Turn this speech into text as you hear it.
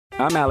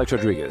I'm Alex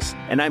Rodriguez.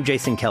 And I'm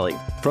Jason Kelly.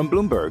 From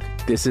Bloomberg,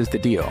 this is The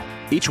Deal.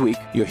 Each week,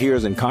 you'll hear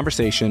us in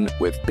conversation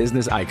with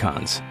business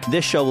icons.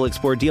 This show will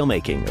explore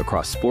deal-making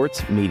across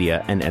sports,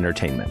 media, and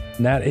entertainment.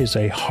 That is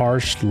a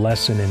harsh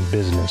lesson in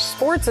business.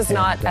 Sports is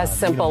not as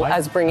simple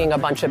as bringing a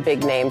bunch of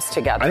big names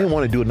together. I didn't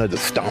want to do another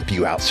stomp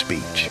you out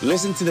speech.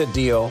 Listen to The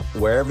Deal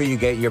wherever you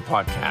get your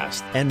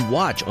podcast. And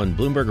watch on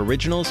Bloomberg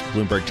Originals,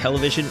 Bloomberg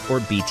Television, or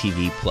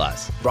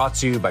BTV+. Brought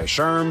to you by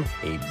SHRM,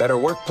 a better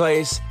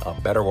workplace, a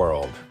better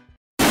world.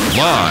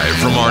 Live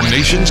from our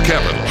nation's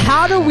capital.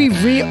 How do we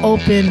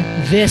reopen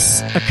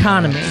this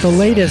economy? The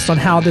latest on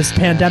how this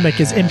pandemic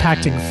is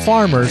impacting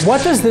farmers.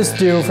 What does this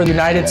do for the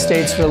United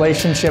States'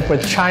 relationship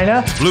with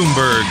China?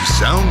 Bloomberg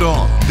Sound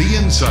On. The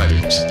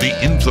insiders, the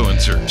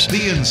influencers,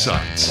 the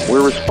insights.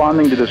 We're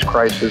responding to this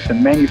crisis,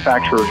 and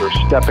manufacturers are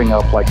stepping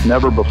up like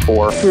never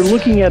before. We're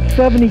looking at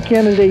 70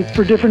 candidates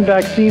for different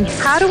vaccines.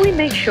 How do we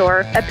make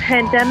sure a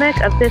pandemic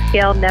of this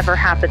scale never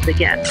happens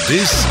again?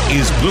 This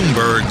is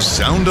Bloomberg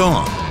Sound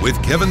On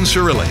with Kevin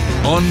Cirilli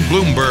on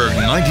Bloomberg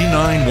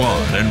 99.1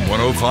 and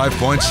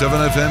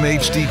 105.7 FM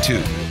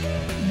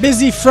HD2.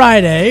 Busy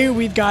Friday.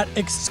 We've got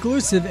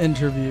exclusive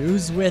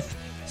interviews with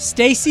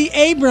Stacey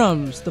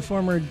Abrams, the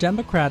former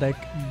Democratic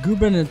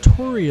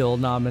gubernatorial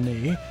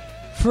nominee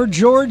for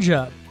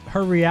Georgia.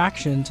 Her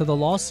reaction to the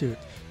lawsuit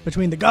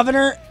between the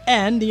governor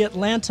and the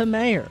Atlanta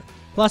mayor.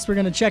 Plus, we're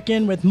going to check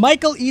in with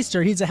Michael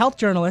Easter. He's a health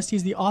journalist.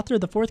 He's the author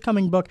of the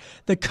forthcoming book,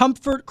 The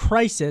Comfort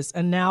Crisis,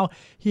 and now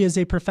he is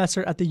a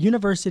professor at the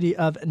University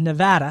of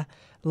Nevada,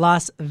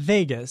 Las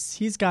Vegas.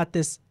 He's got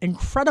this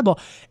incredible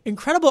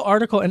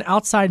article in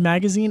Outside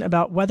Magazine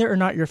about whether or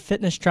not your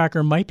fitness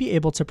tracker might be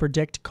able to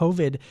predict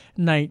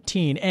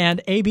COVID-19.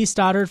 And A.B.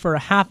 Stoddard for a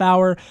half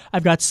hour.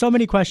 I've got so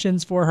many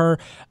questions for her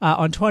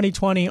on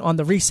 2020, on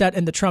the reset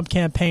in the Trump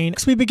campaign.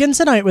 So we begin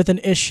tonight with an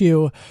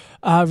issue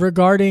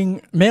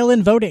regarding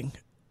mail-in voting.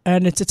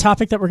 And it's a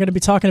topic that we're going to be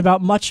talking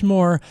about much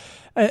more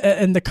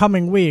in the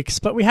coming weeks.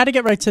 But we had to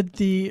get right to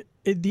the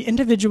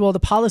individual,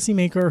 the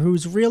policymaker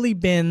who's really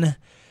been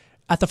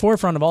at the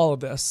forefront of all of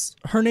this.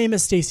 Her name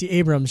is Stacey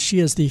Abrams. She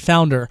is the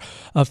founder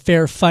of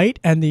Fair Fight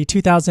and the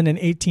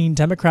 2018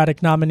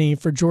 Democratic nominee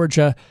for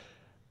Georgia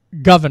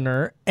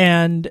governor.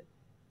 And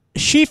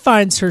she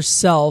finds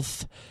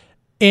herself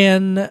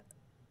in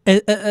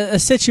a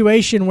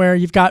situation where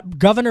you've got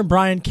Governor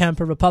Brian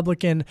Kemp, a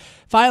Republican,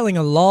 filing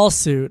a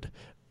lawsuit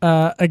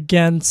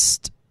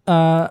against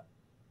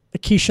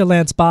Keisha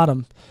Lance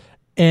Bottom,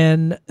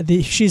 and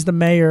she's the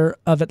mayor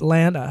of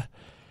Atlanta,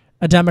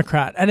 a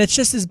Democrat. And it's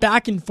just this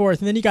back and forth.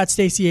 And then you got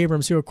Stacey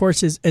Abrams, who, of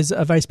course, is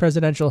a vice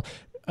presidential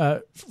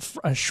on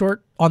the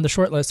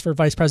short list for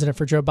vice president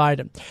for Joe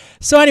Biden.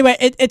 So anyway,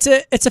 it's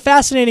a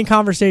fascinating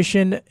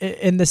conversation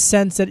in the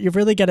sense that you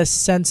really get a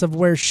sense of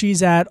where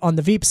she's at on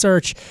the Veep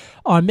search,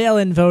 on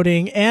mail-in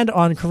voting, and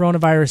on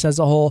coronavirus as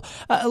a whole.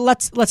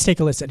 Let's take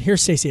a listen.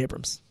 Here's Stacey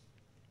Abrams.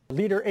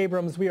 Leader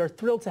Abrams, we are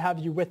thrilled to have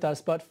you with us,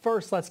 but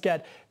first let's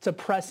get to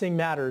pressing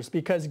matters,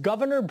 because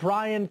Governor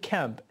Brian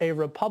Kemp, a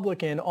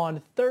Republican,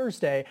 on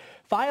Thursday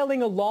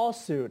filing a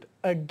lawsuit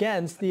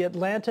against the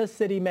Atlanta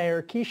City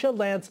Mayor Keisha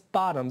Lance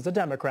Bottoms, a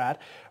Democrat,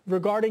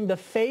 regarding the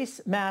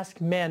face mask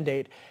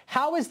mandate.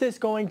 How is this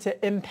going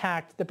to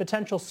impact the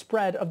potential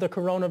spread of the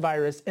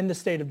coronavirus in the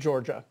state of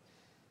Georgia?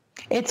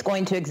 It's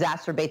going to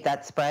exacerbate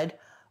that spread.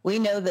 We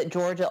know that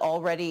Georgia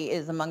already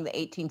is among the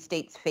 18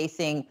 states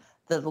facing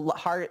the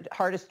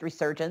hardest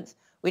resurgence.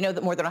 We know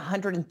that more than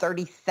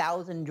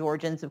 130,000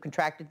 Georgians have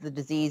contracted the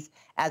disease.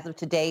 As of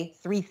today,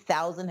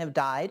 3,000 have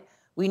died.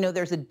 We know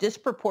there's a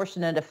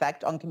disproportionate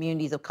effect on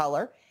communities of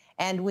color.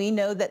 And we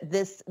know that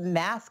this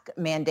mask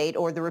mandate,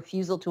 or the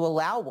refusal to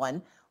allow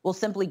one, will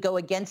simply go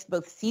against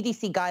both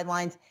CDC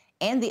guidelines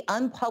and the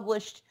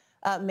unpublished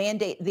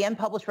the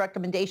unpublished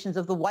recommendations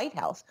of the White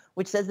House,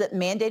 which says that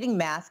mandating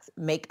masks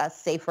make us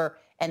safer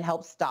and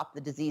help stop the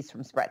disease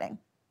from spreading.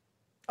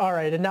 All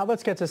right, and now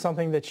let's get to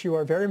something that you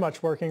are very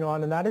much working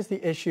on, and that is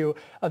the issue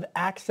of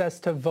access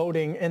to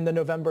voting in the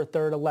November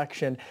 3rd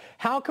election.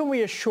 How can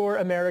we assure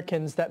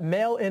Americans that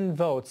mail-in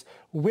votes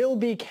will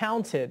be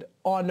counted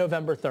on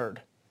November 3rd?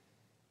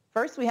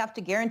 First, we have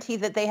to guarantee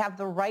that they have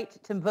the right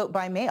to vote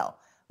by mail.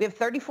 We have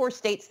 34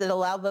 states that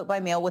allow vote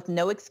by mail with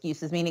no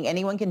excuses, meaning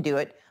anyone can do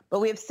it, but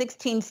we have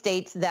 16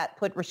 states that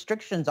put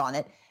restrictions on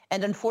it.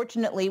 And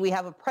unfortunately, we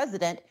have a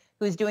president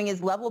who is doing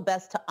his level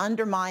best to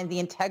undermine the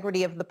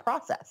integrity of the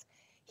process.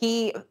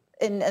 He,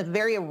 in a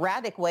very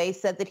erratic way,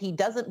 said that he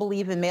doesn't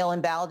believe in mail-in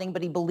balloting,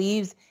 but he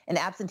believes in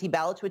absentee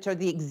ballots, which are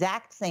the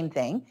exact same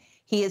thing.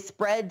 He has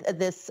spread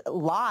this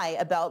lie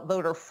about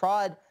voter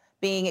fraud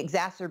being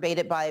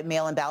exacerbated by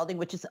mail-in balloting,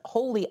 which is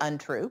wholly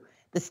untrue.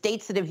 The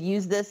states that have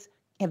used this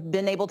have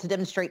been able to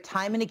demonstrate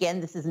time and again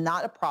this is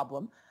not a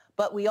problem.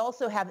 But we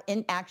also have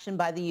inaction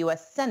by the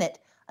U.S. Senate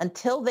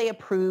until they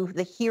approve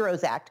the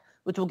HEROES Act,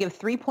 which will give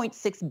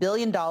 $3.6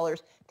 billion to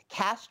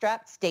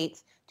cash-strapped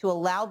states to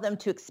allow them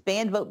to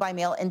expand vote by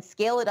mail and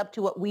scale it up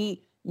to what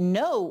we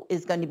know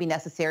is going to be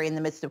necessary in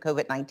the midst of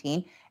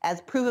COVID-19,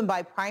 as proven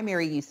by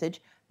primary usage.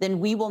 Then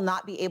we will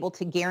not be able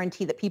to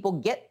guarantee that people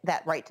get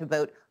that right to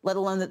vote, let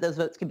alone that those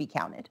votes can be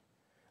counted.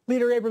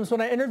 Leader Abrams,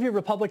 when I interview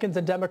Republicans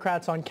and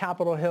Democrats on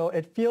Capitol Hill,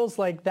 it feels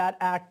like that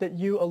act that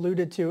you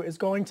alluded to is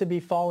going to be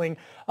falling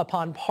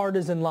upon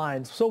partisan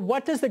lines. So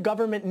what does the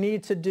government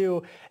need to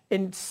do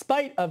in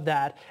spite of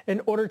that in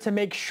order to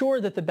make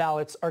sure that the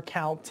ballots are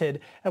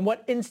counted? And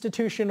what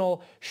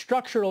institutional,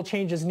 structural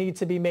changes need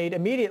to be made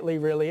immediately,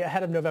 really,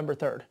 ahead of November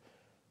 3rd?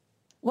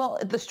 Well,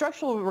 the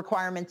structural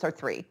requirements are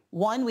three.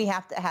 One, we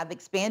have to have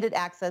expanded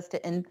access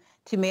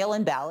to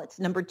mail-in ballots.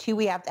 Number two,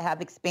 we have to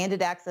have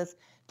expanded access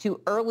to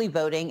early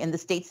voting in the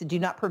states that do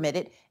not permit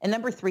it. And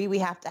number three, we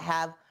have to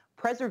have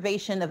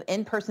preservation of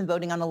in-person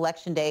voting on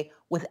Election Day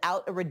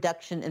without a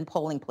reduction in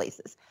polling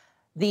places.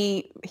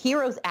 The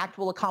HEROES Act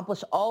will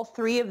accomplish all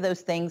three of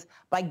those things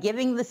by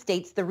giving the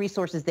states the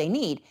resources they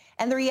need.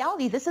 And the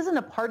reality, this isn't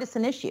a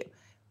partisan issue.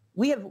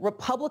 We have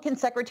Republican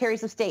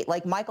secretaries of state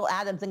like Michael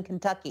Adams in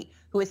Kentucky,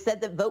 who has said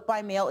that vote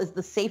by mail is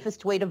the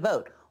safest way to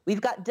vote. We've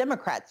got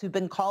Democrats who've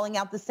been calling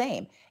out the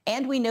same.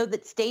 And we know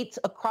that states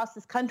across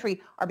this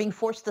country are being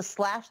forced to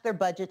slash their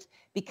budgets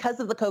because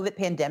of the COVID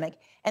pandemic.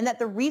 And that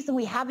the reason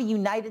we have a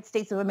United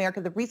States of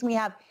America, the reason we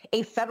have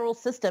a federal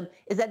system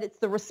is that it's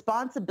the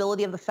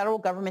responsibility of the federal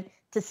government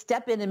to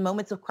step in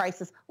moments of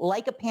crisis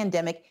like a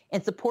pandemic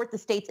and support the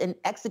states in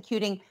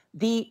executing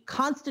the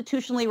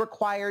constitutionally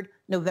required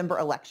November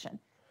election.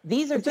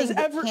 These are things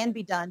that can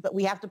be done, but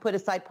we have to put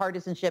aside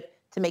partisanship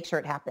to make sure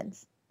it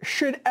happens.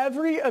 Should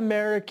every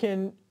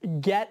American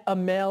get a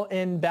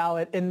mail-in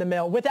ballot in the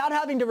mail without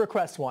having to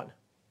request one?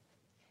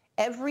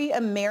 Every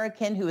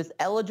American who is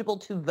eligible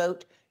to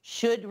vote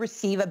should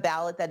receive a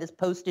ballot that is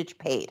postage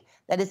paid.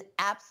 That is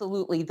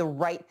absolutely the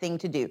right thing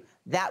to do.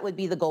 That would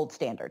be the gold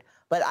standard.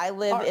 But I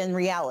live in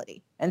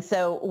reality. And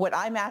so what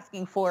I'm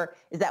asking for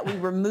is that we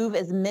remove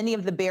as many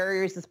of the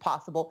barriers as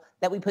possible,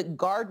 that we put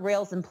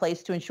guardrails in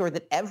place to ensure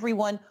that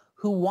everyone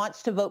who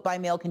wants to vote by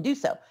mail can do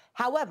so.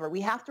 However,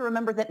 we have to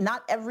remember that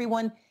not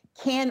everyone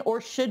can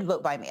or should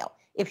vote by mail.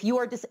 If you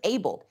are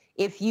disabled,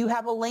 if you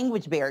have a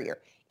language barrier,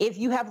 if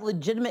you have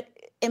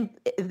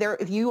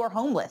if you are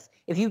homeless,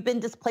 if you've been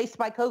displaced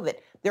by COVID,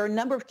 there are a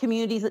number of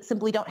communities that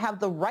simply don't have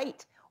the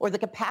right or the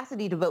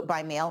capacity to vote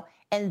by mail,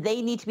 and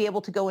they need to be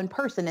able to go in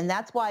person. And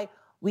that's why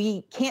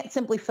we can't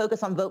simply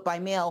focus on vote by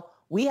mail.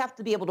 We have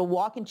to be able to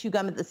walk and chew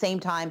gum at the same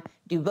time,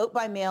 do vote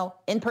by mail,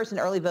 in-person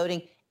early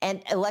voting,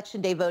 and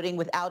election day voting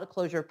without a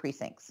closure of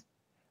precincts.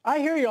 I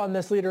hear you on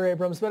this, Leader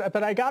Abrams,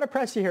 but I got to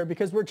press you here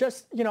because we're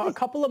just, a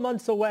couple of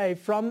months away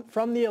from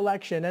the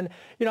election. And,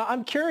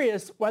 I'm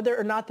curious whether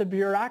or not the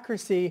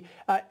bureaucracy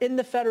in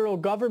the federal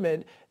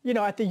government,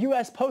 at the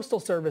U.S. Postal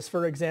Service,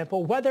 for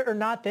example, whether or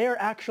not they are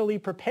actually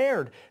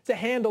prepared to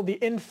handle the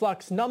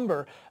influx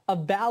number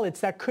of ballots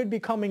that could be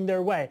coming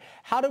their way.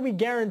 How do we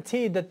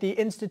guarantee that the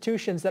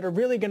institutions that are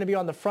really going to be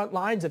on the front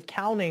lines of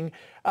counting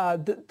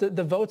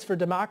the votes for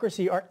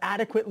democracy are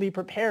adequately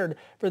prepared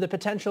for the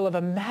potential of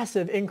a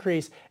massive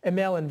increase in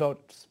mail-in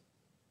votes?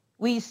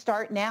 We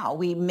start now.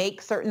 We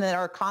make certain that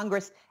our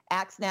Congress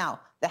acts now.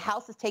 The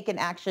House has taken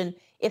action.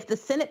 If the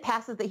Senate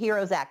passes the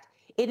HEROES Act,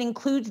 it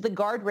includes the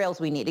guardrails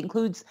we need,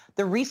 includes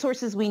the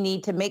resources we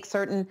need to make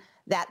certain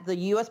that the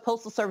U.S.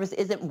 Postal Service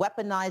isn't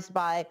weaponized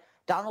by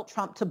Donald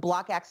Trump to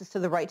block access to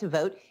the right to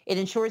vote. It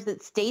ensures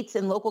that states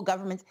and local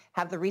governments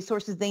have the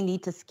resources they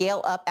need to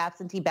scale up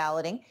absentee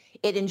balloting.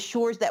 It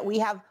ensures that we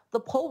have the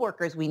poll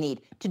workers we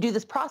need to do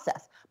this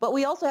process. But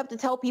we also have to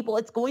tell people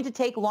it's going to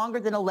take longer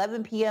than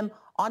 11 p.m.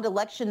 on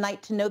election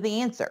night to know the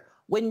answer.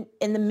 When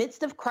in the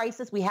midst of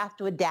crisis, we have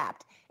to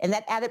adapt. And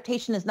that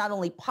adaptation is not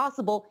only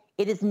possible,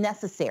 it is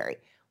necessary.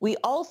 We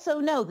also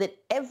know that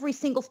every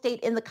single state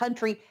in the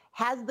country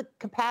has the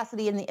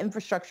capacity and the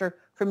infrastructure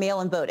for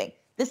mail-in voting.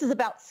 This is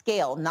about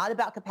scale, not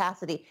about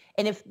capacity.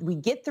 And if we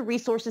get the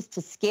resources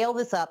to scale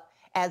this up,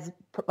 as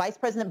Vice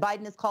President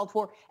Biden has called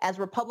for, as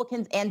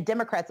Republicans and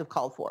Democrats have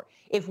called for,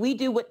 if we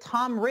do what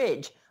Tom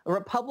Ridge, a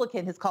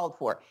Republican, has called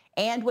for,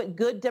 and what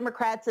good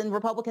Democrats and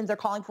Republicans are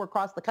calling for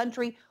across the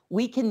country,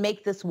 we can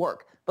make this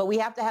work. But we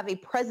have to have a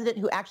president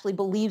who actually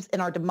believes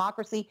in our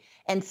democracy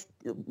and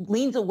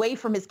leans away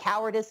from his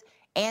cowardice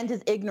and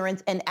his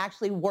ignorance and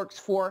actually works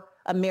for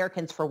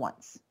Americans for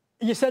once.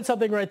 You said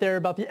something right there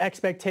about the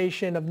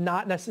expectation of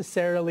not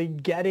necessarily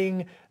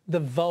getting the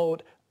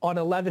vote on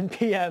 11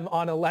 p.m.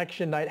 on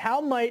election night. How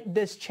might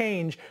this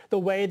change the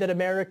way that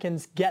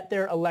Americans get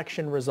their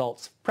election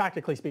results,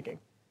 practically speaking?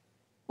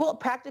 Well,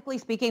 practically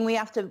speaking, we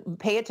have to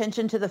pay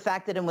attention to the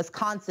fact that in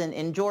Wisconsin,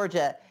 in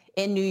Georgia,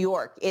 in New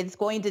York, it's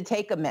going to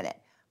take a minute.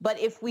 But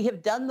if we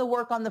have done the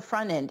work on the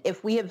front end,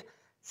 if we have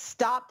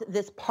stopped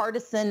this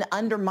partisan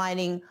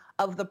undermining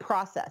of the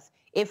process,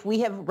 if we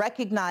have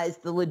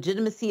recognized the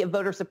legitimacy of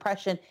voter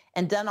suppression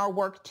and done our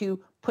work to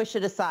push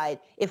it aside,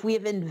 if we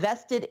have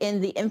invested in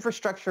the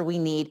infrastructure we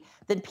need,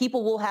 then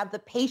people will have the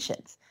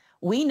patience.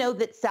 We know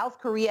that South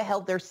Korea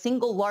held their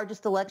single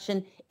largest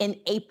election in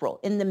April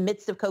in the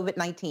midst of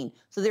COVID-19.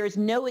 So there is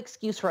no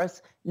excuse for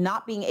us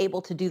not being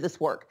able to do this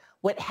work.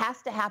 What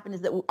has to happen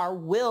is that our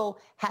will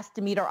has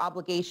to meet our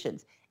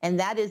obligations. And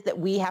that is that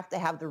we have to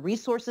have the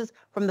resources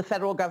from the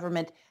federal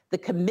government, the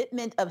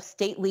commitment of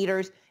state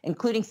leaders,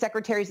 including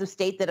secretaries of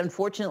state that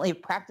unfortunately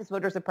have practiced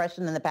voter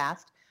suppression in the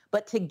past.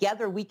 But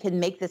together we can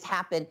make this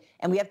happen.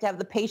 And we have to have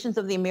the patience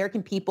of the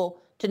American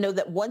people to know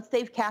that once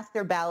they've cast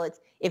their ballots,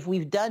 if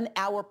we've done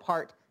our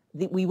part,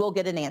 we will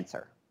get an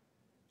answer.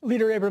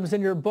 Leader Abrams,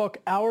 in your book,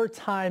 Our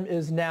Time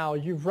Is Now,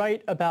 you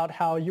write about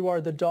how you are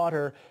the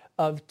daughter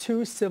of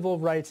two civil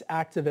rights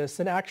activists.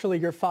 And actually,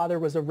 your father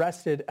was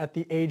arrested at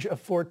the age of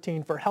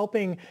 14 for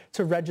helping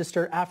to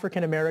register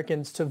African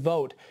Americans to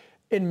vote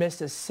in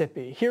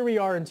Mississippi. Here we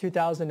are in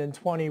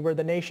 2020, where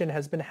the nation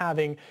has been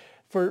having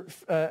for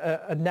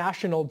a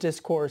national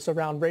discourse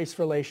around race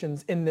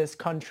relations in this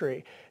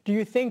country. Do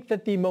you think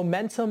that the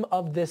momentum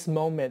of this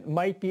moment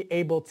might be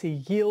able to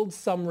yield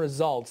some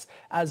results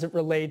as it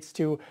relates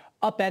to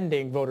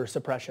upending voter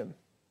suppression?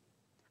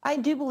 I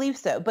do believe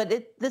so, but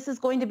this is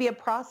going to be a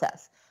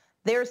process.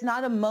 There's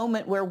not a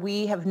moment where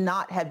we have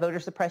not had voter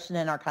suppression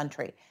in our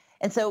country.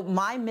 And so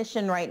my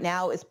mission right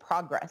now is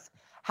progress.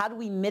 How do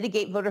we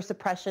mitigate voter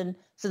suppression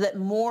so that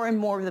more and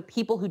more of the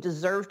people who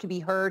deserve to be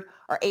heard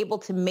are able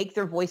to make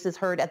their voices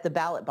heard at the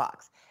ballot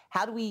box?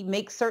 How do we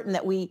make certain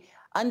that we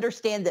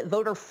understand that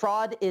voter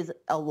fraud is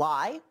a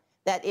lie,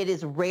 that it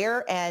is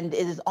rare and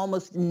it is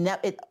almost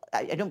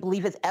I don't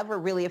believe it's ever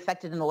really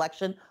affected an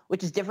election,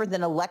 which is different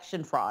than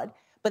election fraud,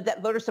 but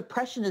that voter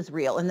suppression is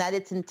real and that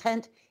its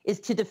intent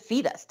is to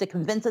defeat us, to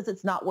convince us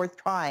it's not worth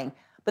trying.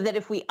 But that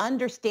if we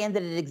understand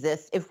that it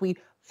exists, if we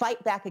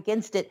fight back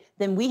against it,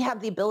 then we have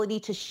the ability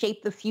to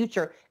shape the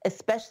future,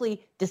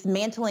 especially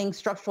dismantling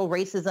structural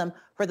racism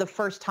for the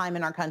first time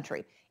in our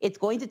country. It's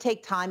going to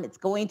take time. It's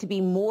going to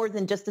be more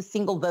than just a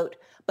single vote,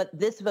 but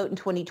this vote in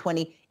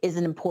 2020 is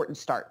an important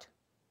start.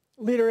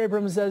 Leader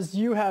Abrams, as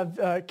you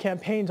have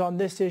campaigned on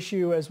this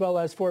issue as well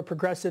as for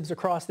progressives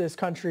across this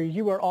country,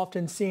 you are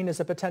often seen as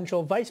a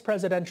potential vice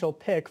presidential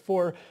pick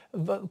for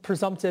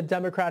presumptive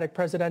Democratic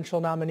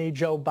presidential nominee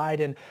Joe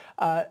Biden.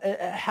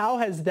 How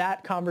has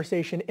that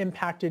conversation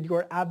impacted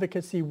your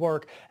advocacy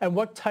work, and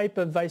what type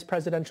of vice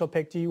presidential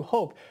pick do you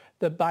hope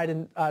the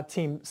Biden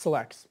team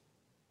selects?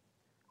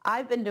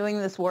 I've been doing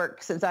this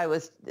work since I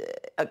was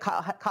a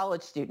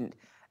college student.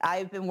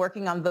 I've been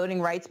working on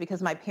voting rights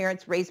because my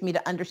parents raised me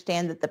to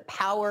understand that the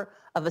power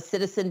of a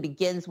citizen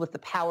begins with the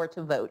power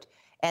to vote.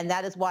 And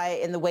that is why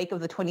in the wake of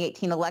the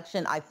 2018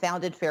 election, I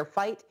founded Fair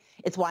Fight.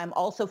 It's why I'm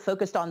also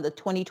focused on the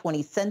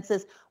 2020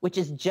 census, which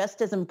is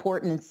just as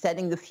important in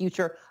setting the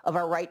future of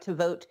our right to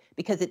vote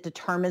because it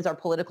determines our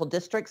political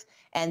districts.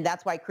 And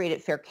that's why I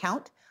created Fair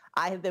Count.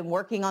 I have been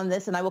working on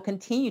this and I will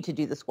continue to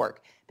do this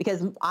work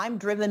because I'm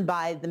driven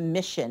by the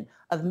mission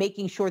of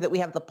making sure that we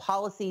have the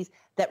policies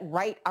that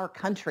right our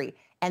country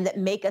and that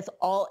make us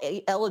all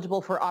eligible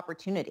for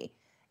opportunity.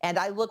 And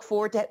I look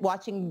forward to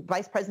watching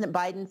Vice President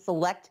Biden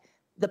select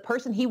the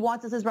person he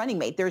wants as his running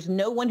mate. There's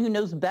no one who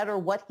knows better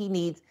what he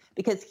needs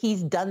because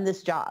he's done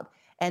this job.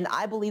 And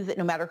I believe that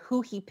no matter who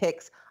he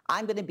picks,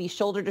 I'm going to be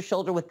shoulder to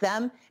shoulder with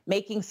them,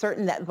 making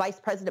certain that Vice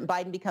President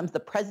Biden becomes the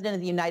president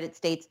of the United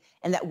States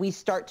and that we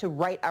start to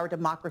right our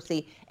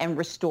democracy and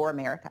restore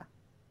America.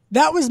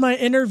 That was my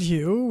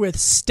interview with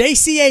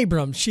Stacey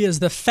Abrams. She is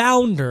the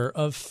founder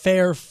of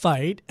Fair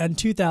Fight and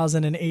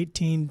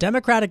 2018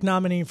 Democratic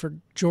nominee for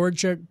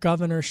Georgia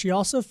governor. She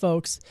also,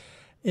 folks,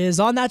 is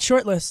on that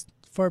short list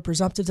for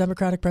presumptive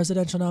Democratic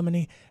presidential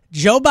nominee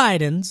Joe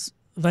Biden's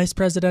vice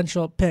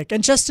presidential pick.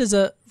 And just as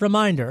a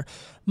reminder,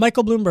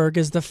 Michael Bloomberg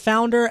is the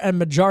founder and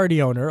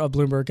majority owner of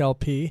Bloomberg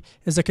LP,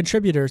 is a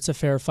contributor to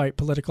Fair Fight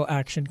Political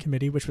Action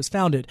Committee, which was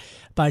founded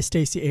by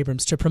Stacey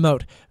Abrams to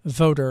promote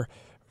voter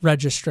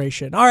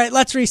registration. All right,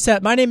 let's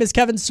reset. My name is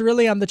Kevin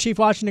Cirilli. I'm the chief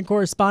Washington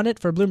correspondent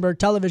for Bloomberg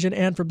Television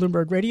and for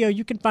Bloomberg Radio.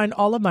 You can find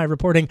all of my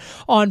reporting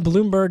on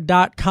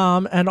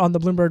Bloomberg.com and on the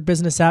Bloomberg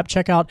Business app.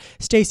 Check out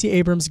Stacey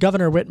Abrams,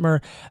 Governor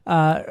Whitmer,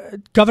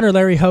 Governor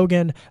Larry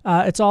Hogan.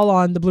 It's all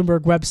on the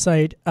Bloomberg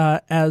website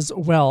as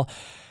well.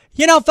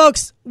 You know,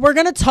 folks, we're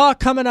going to talk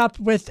coming up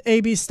with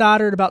A.B.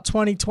 Stoddard about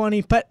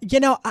 2020, but, you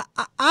know,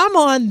 I'm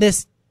on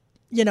this,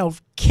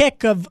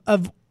 kick of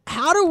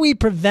how do we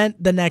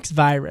prevent the next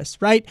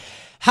virus, right?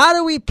 How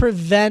do we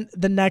prevent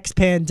the next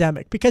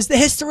pandemic? Because the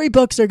history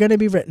books are going to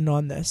be written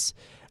on this.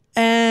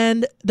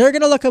 And they're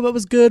going to look at what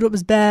was good, what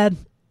was bad,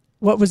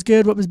 what was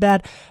good, what was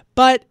bad.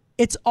 But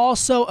it's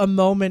also a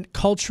moment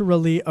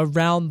culturally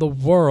around the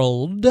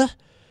world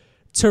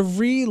to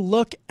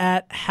re-look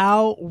at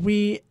how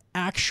we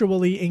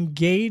actually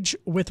engage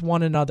with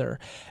one another.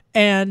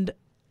 And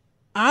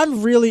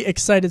I'm really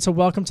excited to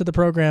welcome to the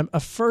program a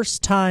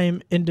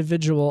first-time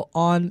individual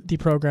on the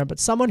program, but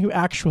someone who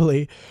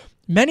actually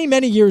many,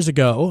 many years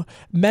ago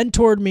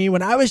mentored me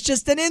when I was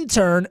just an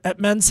intern at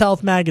Men's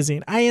Health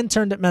magazine. I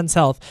interned at Men's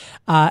Health,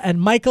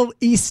 and Michael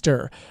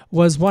Easter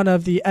was one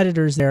of the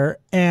editors there.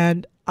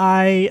 And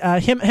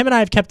him and I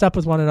have kept up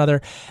with one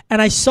another,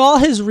 and I saw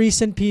his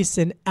recent piece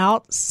in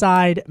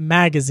Outside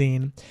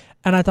Magazine,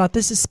 and I thought,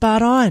 this is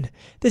spot on.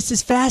 This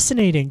is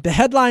fascinating. The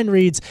headline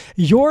reads,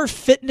 "Your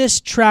fitness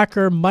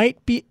tracker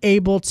might be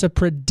able to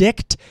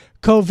predict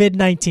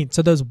COVID-19."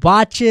 So those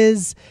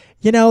watches,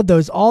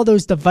 all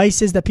those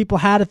devices that people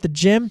had at the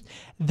gym,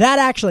 that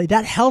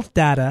health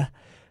data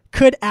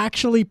could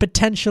actually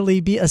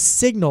potentially be a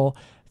signal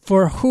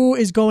for who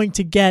is going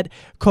to get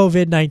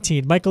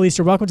COVID-19. Michael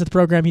Easter, welcome to the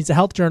program. He's a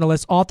health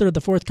journalist, author of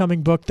the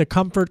forthcoming book, The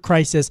Comfort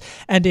Crisis,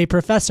 and a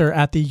professor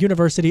at the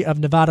University of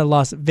Nevada,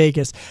 Las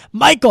Vegas.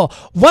 Michael,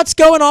 what's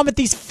going on with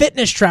these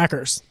fitness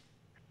trackers?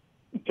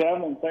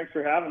 Kevin, thanks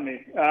for having me.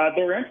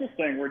 They're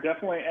interesting. We're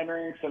definitely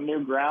entering some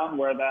new ground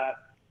where that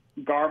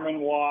Garmin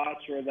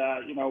watch or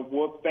that,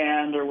 Whoop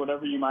band or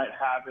whatever you might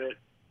have it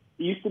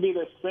used to be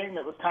this thing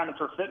that was kind of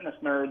for fitness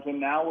nerds, and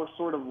now we're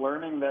sort of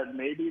learning that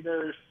maybe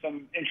there's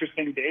some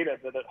interesting data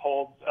that it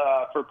holds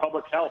for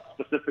public health,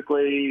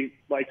 specifically,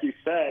 like you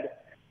said,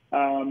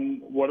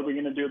 what are we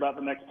going to do about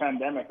the next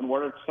pandemic, and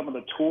what are some of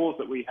the tools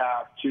that we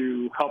have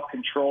to help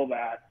control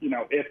that,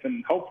 if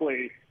and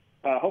hopefully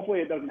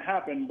it doesn't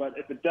happen, but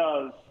if it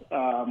does,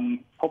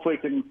 hopefully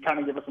it can kind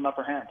of give us an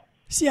upper hand.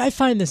 See, I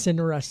find this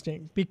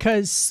interesting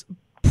because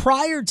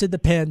prior to the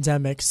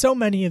pandemic, so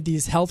many of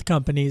these health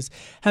companies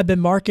have been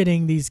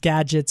marketing these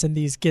gadgets and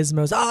these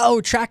gizmos.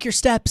 Oh, track your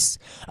steps.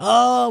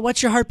 Oh,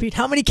 what's your heartbeat?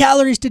 How many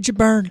calories did you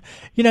burn?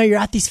 You're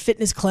at these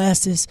fitness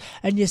classes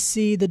and you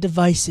see the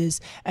devices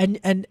and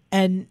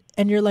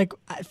you're like,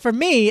 for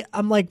me,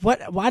 I'm like,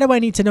 why do I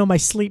need to know my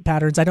sleep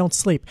patterns? I don't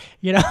sleep,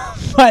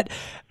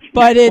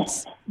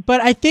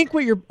 But I think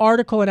what your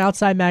article in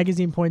Outside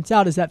Magazine points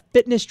out is that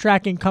fitness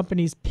tracking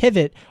companies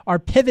are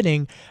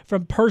pivoting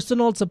from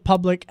personal to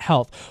public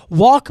health.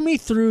 Walk me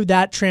through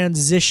that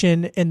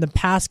transition in the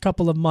past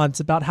couple of months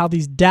about how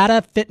these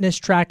data fitness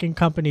tracking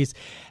companies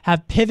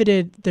have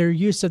pivoted their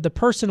use of the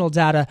personal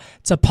data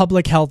to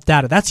public health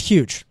data. That's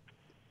huge.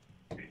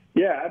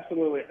 Yeah,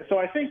 absolutely. So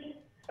I think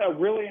a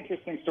really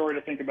interesting story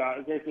to think about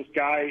is there's this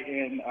guy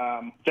in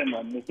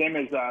Finland. His name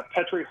is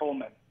Petri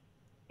Holman.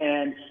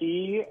 And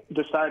he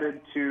decided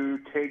to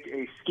take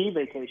a ski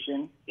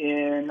vacation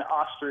in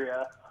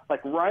Austria, like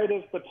right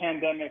as the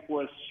pandemic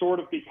was sort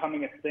of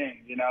becoming a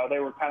thing. They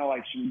were kind of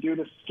like, should we do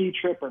this ski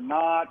trip or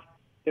not?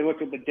 They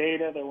looked at the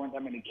data. There weren't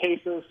that many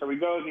cases. So he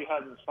goes, he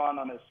has his fun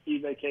on his ski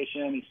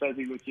vacation. He says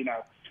he was,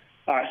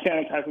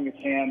 sanitizing his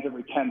hands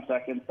every 10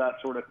 seconds, that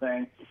sort of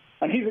thing.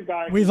 And he's a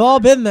guy. We've all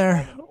been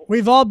there.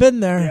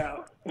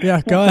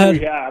 Yeah, go ahead.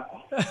 We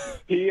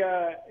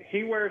have.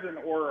 He wears an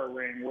Oura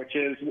ring, which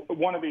is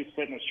one of these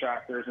fitness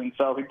trackers. And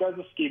so he does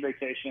a ski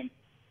vacation,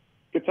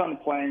 gets on the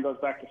plane, goes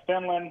back to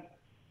Finland,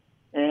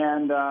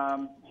 and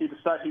he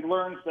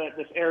learns that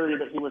this area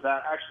that he was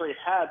at actually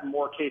had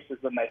more cases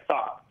than they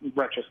thought,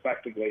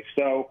 retrospectively.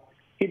 So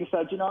he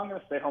decides, I'm going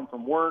to stay home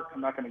from work.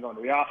 I'm not going to go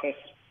into the office.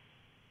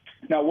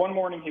 Now, one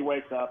morning he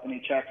wakes up and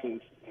he checks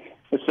his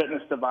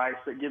fitness device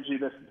that gives you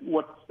this,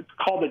 it's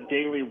called a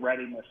daily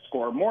readiness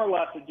score. More or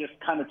less, it just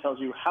kind of tells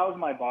you, how's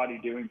my body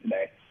doing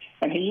today?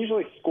 And he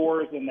usually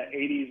scores in the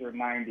 80s or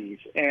 90s.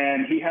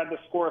 And he had the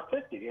score of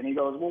 50. And he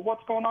goes, well,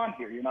 what's going on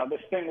here?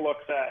 This thing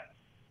looks at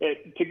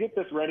it. To get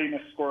this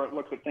readiness score, it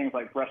looks at things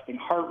like resting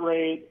heart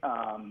rate,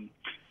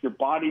 your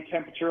body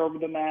temperature over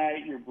the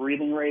night, your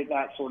breathing rate,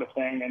 that sort of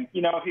thing. And,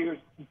 he was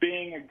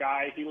being a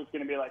guy, he was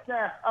going to be like,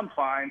 I'm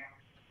fine.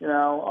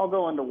 I'll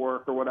go into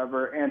work or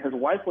whatever. And his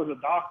wife was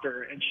a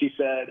doctor, and she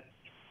said,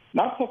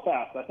 not so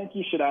fast. I think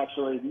you should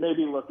actually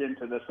maybe look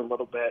into this a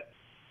little bit.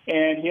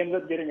 And he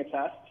ended up getting a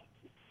test.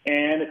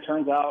 And it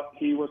turns out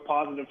he was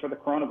positive for the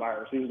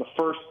coronavirus. He was the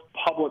first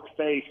public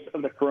face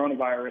of the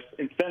coronavirus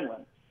in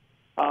Finland.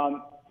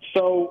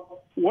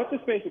 So what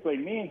this basically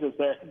means is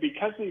that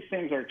because these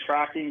things are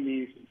tracking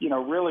these,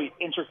 really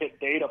intricate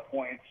data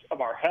points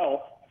of our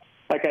health,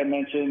 like I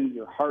mentioned,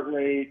 your heart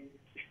rate,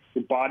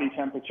 your body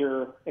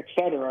temperature, et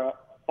cetera,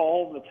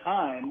 all the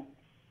time,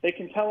 they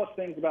can tell us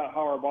things about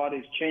how our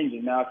body's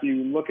changing. Now, if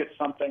you look at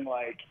something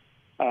like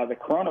the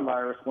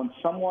coronavirus, when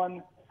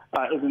someone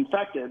is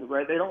infected,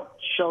 right, they don't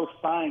show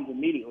signs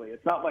immediately.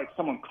 It's not like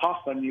someone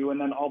coughs on you and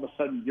then all of a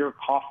sudden you're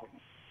coughing.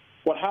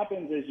 What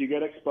happens is you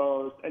get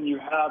exposed and you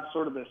have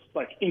sort of this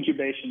like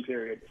incubation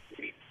period.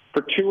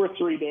 For 2 or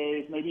 3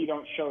 days, maybe you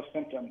don't show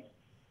symptoms,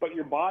 but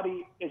your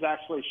body is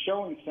actually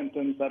showing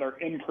symptoms that are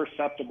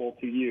imperceptible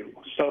to you.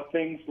 So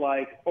things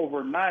like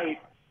overnight,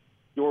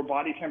 your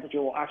body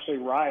temperature will actually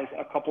rise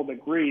a couple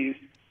degrees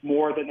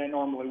more than it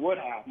normally would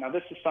have. Now,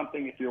 this is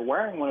something, if you're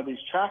wearing one of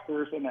these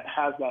trackers and it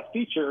has that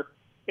feature,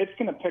 it's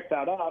going to pick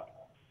that up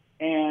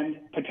and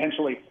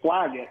potentially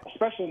flag it,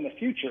 especially in the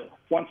future.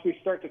 Once we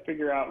start to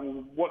figure out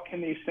what can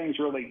these things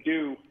really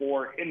do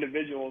for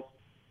individuals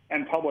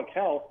and public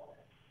health,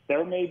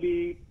 there may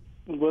be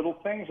little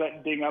things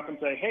that ding up and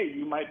say, hey,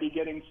 you might be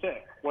getting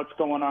sick. What's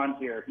going on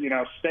here?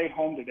 Stay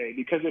home today.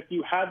 Because if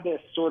you had this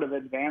sort of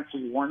advanced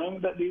warning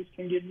that these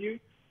can give you,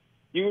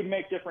 you would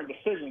make different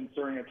decisions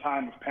during a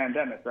time of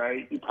pandemic,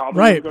 right? You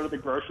probably would go to the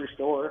grocery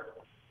store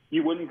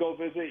you wouldn't go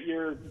visit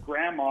your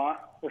grandma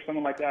or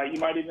something like that. You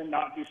might even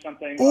not do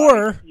something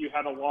or like you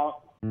had a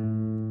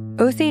long...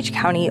 Osage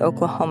County,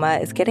 Oklahoma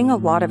is getting a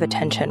lot of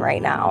attention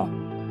right now.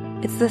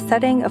 It's the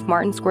setting of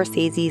Martin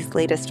Scorsese's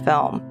latest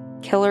film,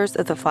 Killers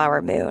of the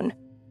Flower Moon.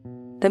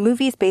 The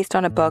movie's based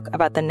on a book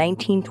about the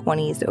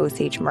 1920s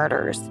Osage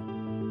murders,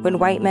 when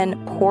white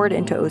men poured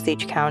into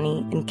Osage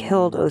County and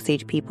killed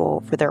Osage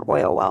people for their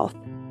oil wealth.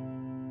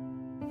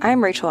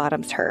 I'm Rachel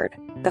Adams Heard,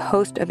 the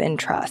host of In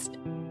Trust,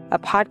 a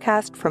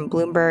podcast from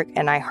Bloomberg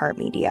and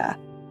iHeartMedia.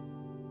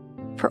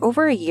 For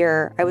over a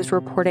year, I was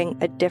reporting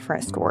a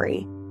different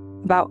story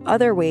about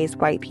other ways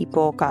white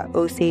people got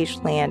Osage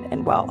land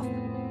and wealth,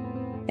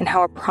 and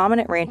how a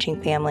prominent ranching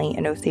family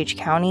in Osage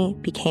County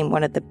became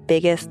one of the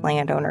biggest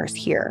landowners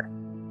here.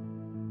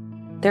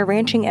 Their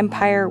ranching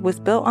empire was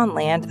built on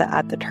land that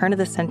at the turn of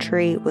the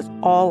century was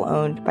all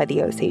owned by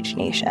the Osage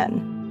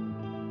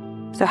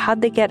Nation. So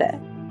how'd they get it?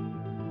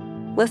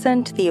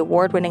 Listen to the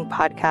award-winning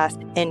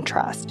podcast In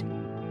Trust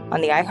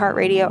on the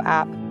iHeartRadio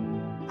app,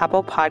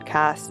 Apple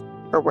Podcasts,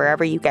 or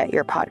wherever you get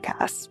your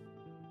podcasts.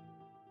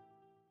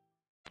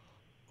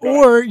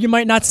 Or you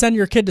might not send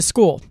your kid to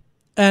school.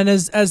 And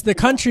as the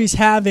country's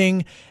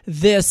having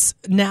this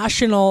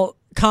national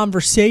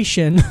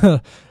conversation,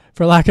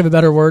 for lack of a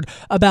better word,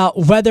 about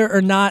whether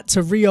or not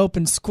to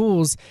reopen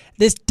schools,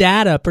 this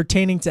data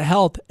pertaining to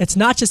health, it's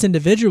not just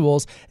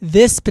individuals.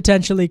 This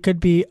potentially could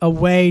be a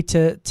way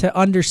to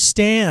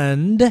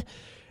understand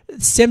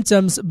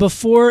symptoms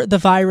before the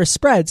virus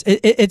spreads.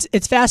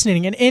 It's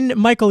fascinating. And in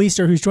Michael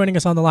Easter, who's joining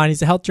us on the line,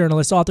 he's a health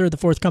journalist, author of the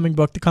forthcoming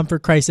book, The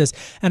Comfort Crisis,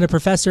 and a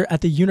professor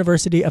at the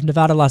University of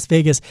Nevada, Las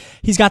Vegas.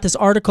 He's got this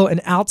article in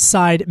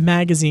Outside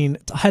Magazine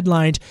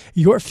headlined,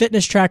 "Your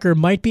Fitness Tracker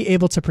Might Be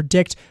Able to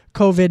Predict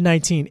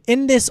COVID-19.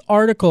 In this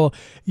article,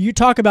 you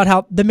talk about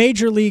how the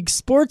major league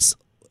sports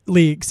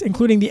leagues,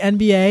 including the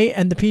NBA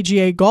and the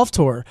PGA Golf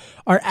Tour,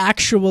 are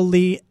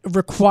actually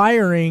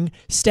requiring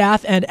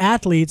staff and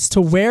athletes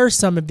to wear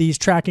some of these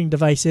tracking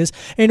devices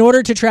in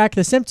order to track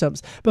the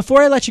symptoms.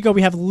 Before I let you go,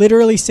 we have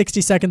literally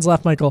 60 seconds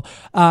left, Michael.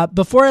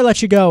 Before I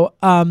let you go,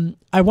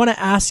 I want to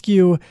ask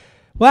you,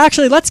 well,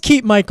 actually, let's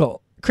keep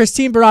Michael.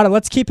 Christine Barada,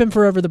 let's keep him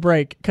for over the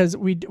break because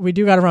we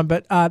do got to run.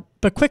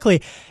 But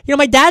quickly,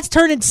 my dad's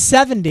turning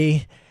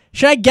 70.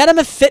 Should I get him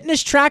a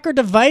fitness tracker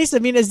device? I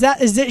mean,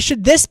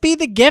 should this be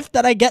the gift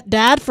that I get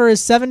Dad for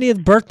his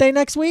 70th birthday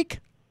next week?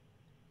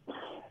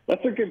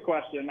 That's a good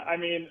question. I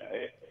mean,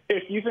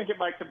 if you think it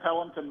might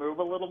compel him to move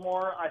a little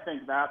more, I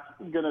think that's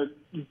going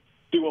to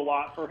do a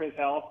lot for his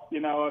health.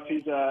 If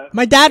he's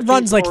my dad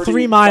runs like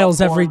 3 miles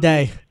every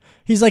day.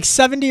 He's like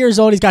 70 years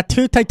old. He's got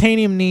 2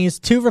 titanium knees,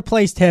 2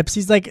 replaced hips.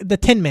 He's like the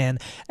Tin Man,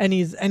 and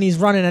he's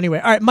running anyway.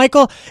 All right,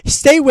 Michael,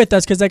 stay with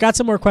us because I got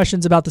some more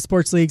questions about the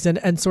sports leagues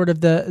and sort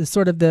of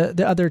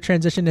the other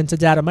transition into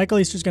data. Michael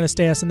Easter's going to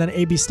stay us, and then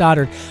A.B.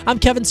 Stoddard. I'm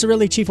Kevin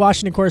Cirilli, Chief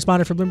Washington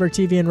Correspondent for Bloomberg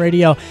TV and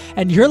Radio,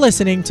 and you're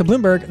listening to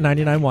Bloomberg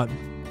 99.1.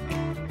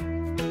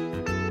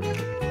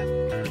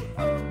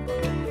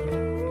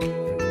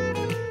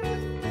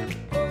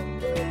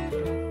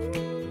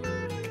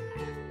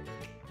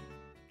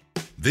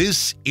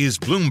 This is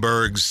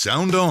Bloomberg's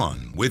Sound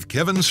On with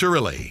Kevin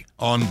Cirilli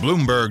on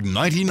Bloomberg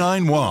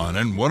 99.1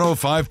 and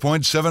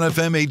 105.7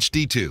 FM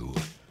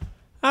HD2.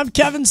 I'm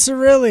Kevin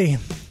Cirilli.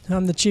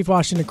 I'm the Chief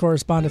Washington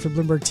Correspondent for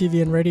Bloomberg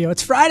TV and Radio.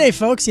 It's Friday,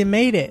 folks. You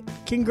made it.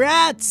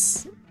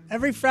 Congrats.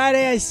 Every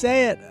Friday I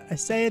say it. I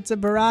say it's a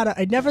Barada.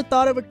 I never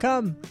thought it would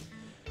come.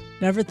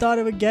 Never thought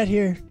it would get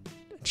here.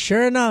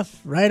 Sure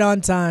enough, right on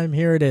time,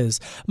 here it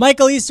is.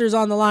 Michael Easter's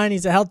on the line.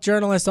 He's a health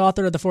journalist,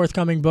 author of the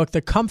forthcoming book, The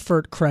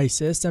Comfort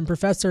Crisis, and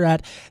professor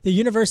at the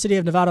University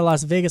of Nevada,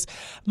 Las Vegas.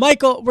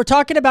 Michael, we're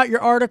talking about your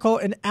article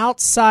in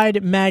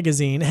Outside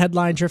Magazine,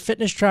 headlined, "Your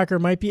Fitness Tracker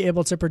Might Be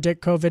Able to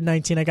Predict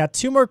COVID-19." I got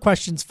 2 more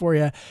questions for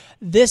you.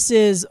 This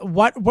is,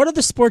 what are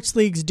the sports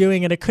leagues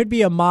doing, and it could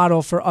be a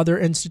model for other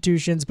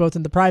institutions, both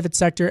in the private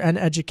sector and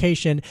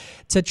education,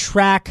 to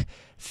track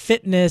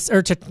fitness,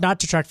 or to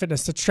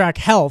track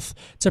health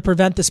to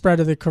prevent the spread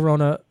of the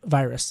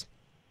coronavirus?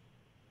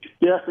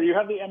 Yeah, so you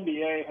have the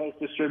NBA has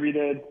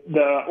distributed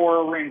the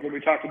Oura rings that we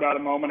talked about a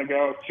moment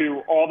ago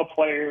to all the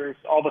players,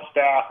 all the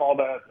staff, all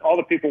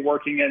the people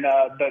working in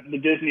the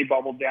Disney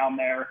bubble down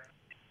there.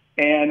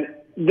 And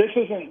this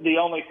isn't the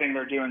only thing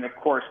they're doing, of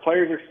course.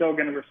 Players are still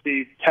going to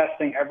receive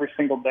testing every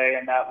single day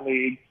in that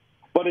league.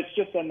 But it's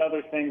just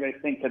another thing they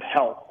think could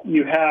help.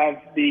 You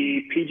have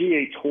the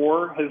PGA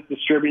Tour has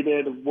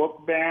distributed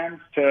Whoop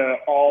bands to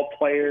all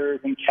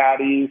players and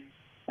caddies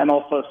and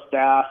also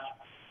staff.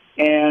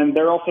 And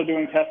they're also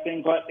doing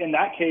testing. But in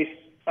that case,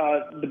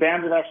 the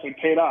bands have actually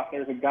paid off.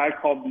 There's a guy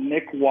called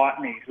Nick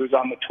Watney who's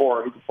on the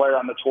tour. He's a player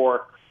on the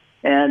tour.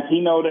 And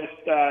he noticed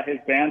his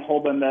band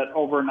told him that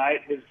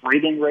overnight his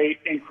breathing rate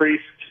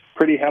increased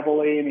pretty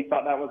heavily, and he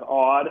thought that was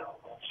odd.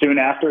 Soon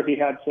after, he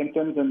had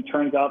symptoms, and it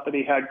turns out that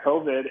he had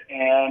COVID,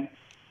 and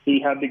he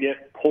had to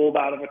get pulled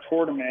out of a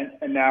tournament,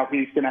 and now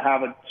he's going to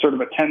have a sort of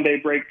a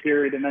 10-day break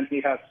period, and then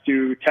he has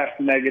to test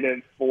negative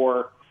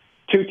for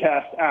 2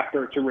 tests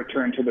after to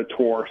return to the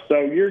tour.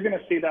 So you're going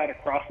to see that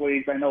across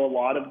leagues. I know a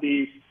lot of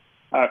these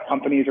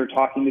Companies are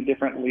talking to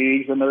different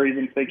leagues, and they're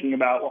even thinking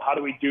about, well, how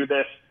do we do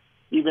this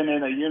even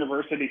in a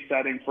university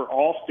setting for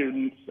all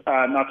students,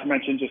 not to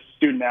mention just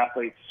student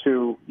athletes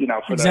who,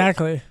 for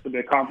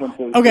the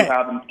conferences who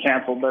haven't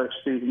canceled their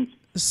seasons.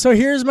 So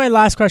here's my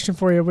last question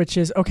for you, which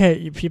is,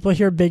 okay, people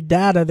hear big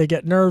data, they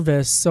get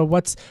nervous. So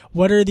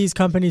what are these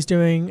companies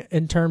doing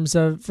in terms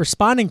of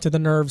responding to the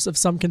nerves of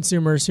some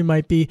consumers who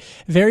might be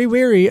very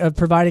weary of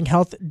providing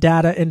health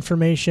data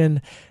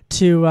information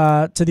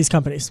to these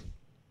companies?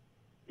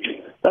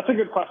 That's a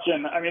good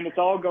question. I mean, it's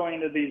all going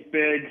to these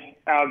big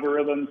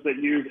algorithms that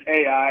use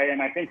AI,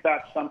 and I think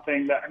that's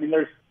something that,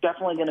 there's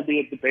definitely going to be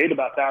a debate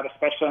about that,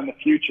 especially in the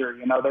future.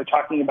 They're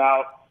talking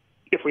about,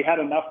 if we had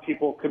enough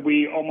people, could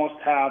we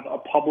almost have a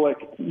public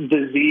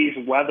disease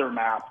weather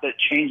map that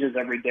changes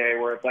every day,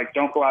 where it's like,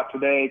 don't go out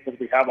today because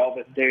we have all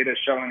this data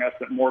showing us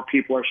that more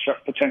people are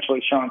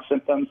potentially showing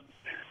symptoms.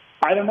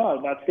 I don't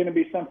know. That's going to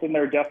be something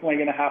they're definitely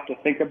going to have to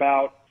think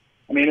about.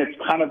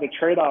 It's kind of the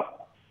trade-off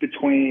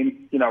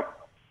between,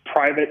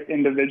 private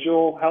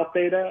individual health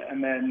data,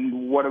 and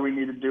then what do we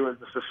need to do as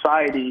a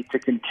society to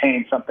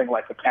contain something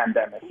like a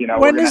pandemic? We're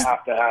going to have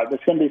there's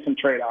going to be some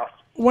trade-offs.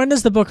 When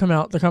does the book come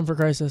out, The Comfort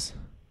Crisis?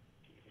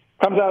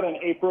 Comes out in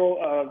April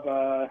of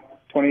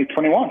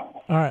 2021.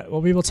 All right.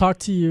 Well, we will talk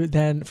to you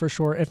then for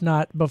sure, if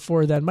not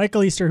before then.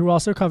 Michael Easter, who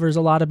also covers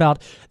a lot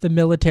about the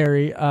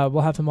military,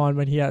 we'll have him on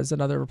when he has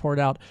another report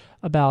out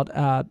about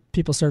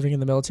people serving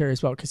in the military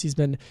as well, because he's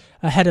been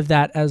ahead of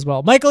that as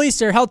well. Michael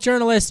Easter, health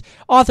journalist,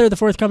 author of the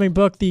forthcoming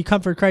book, The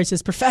Comfort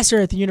Crisis, professor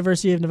at the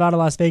University of Nevada,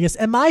 Las Vegas,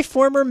 and my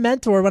former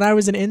mentor when I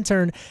was an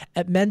intern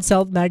at Men's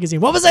Health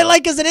magazine. What was I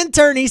like as an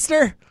intern,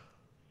 Easter?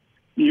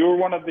 You were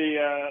one of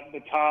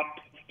the top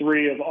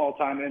 3 of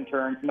all-time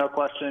interns, no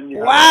question.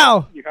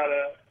 Wow.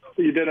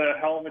 You did a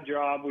hell of a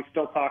job. We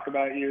still talk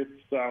about you,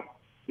 so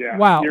yeah.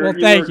 Wow. Well,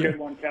 thank you.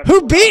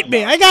 Who beat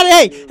me? I got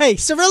it. Hey,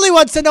 Cirilli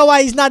wants to know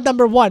why he's not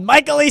number 1.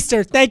 Michael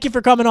Easter, thank you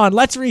for coming on.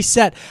 Let's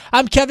reset.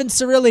 I'm Kevin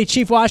Cirilli,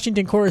 Chief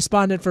Washington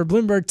Correspondent for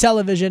Bloomberg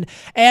Television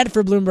and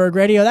for Bloomberg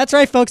Radio. That's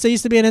right, folks. I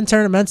used to be an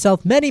intern at Men's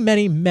Health many,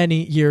 many,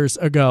 many years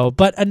ago.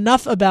 But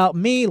enough about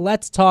me.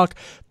 Let's talk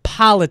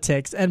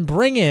politics and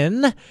bring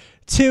in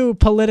 2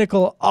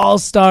 political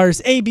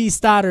all-stars, A.B.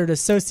 Stoddard,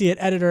 associate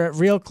editor at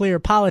Real Clear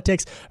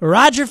Politics,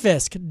 Roger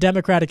Fisk,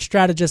 Democratic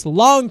strategist,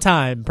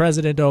 longtime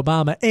President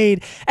Obama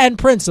aide, and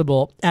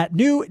principal at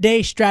New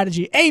Day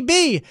Strategy.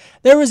 A.B.,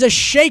 there was a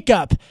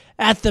shakeup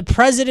at the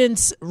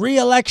president's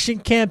re-election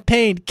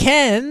campaign.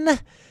 Can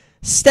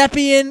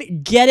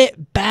Stepien get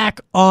it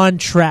back on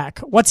track?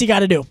 What's he got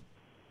to do?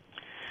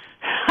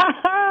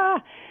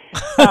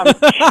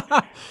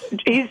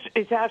 He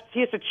has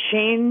to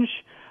change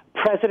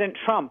President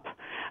Trump.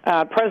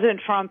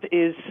 President Trump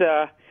is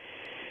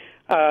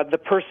the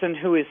person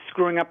who is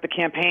screwing up the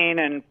campaign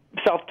and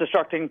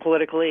self-destructing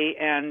politically,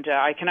 and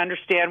I can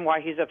understand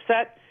why he's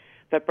upset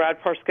that Brad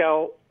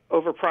Parscale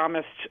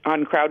overpromised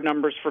on crowd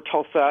numbers for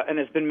Tulsa and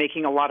has been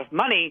making a lot of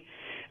money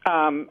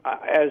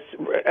as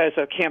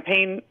a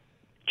campaign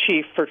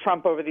chief for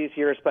Trump over these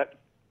years, but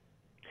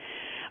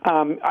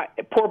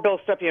poor Bill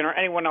Stepien or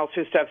anyone else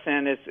who steps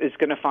in is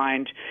going to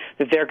find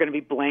that they're going to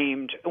be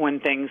blamed when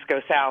things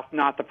go south,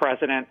 not the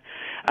president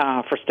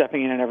for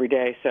stepping in every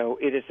day. So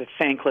it is a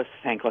thankless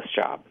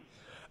job.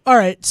 All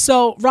right,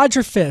 so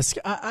Roger Fisk,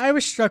 I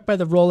was struck by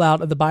the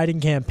rollout of the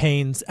Biden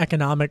campaign's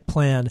economic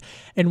plan,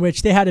 in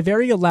which they had a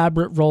very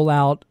elaborate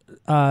rollout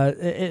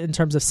in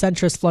terms of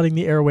centrists flooding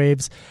the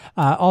airwaves,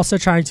 also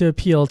trying to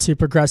appeal to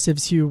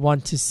progressives who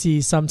want to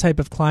see some type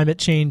of climate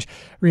change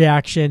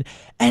reaction.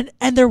 And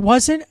there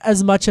wasn't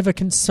as much of a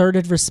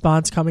concerted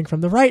response coming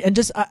from the right. And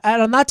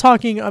I'm not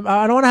talking,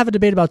 I don't want to have a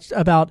debate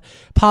about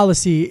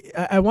policy.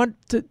 I want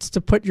to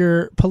put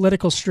your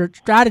political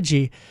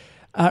strategy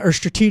or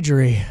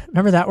strategery.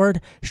 Remember that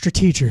word?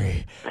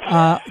 Strategery.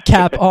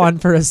 Cap on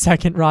for a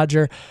second,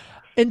 Roger.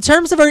 In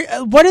terms of,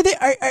 what are they?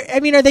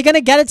 Are they going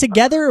to get it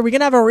together? Are we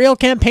going to have a real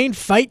campaign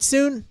fight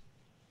soon?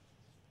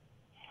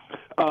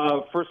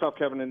 First off,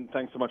 Kevin, and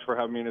thanks so much for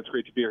having me, and it's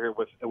great to be here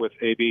with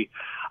AB.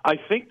 I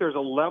think there's a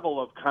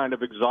level of kind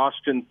of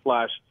exhaustion /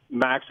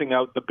 maxing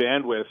out the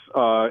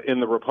bandwidth in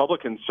the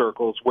Republican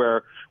circles,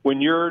 where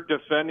when you're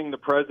defending the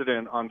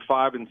president on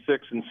 5 and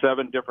 6 and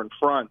 7 different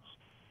fronts,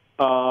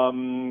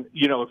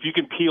 if you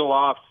can peel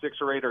off 6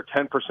 or 8 or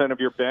 10% of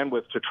your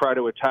bandwidth to try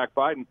to attack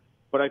Biden.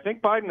 But I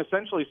think Biden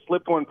essentially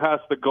slipped one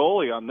past the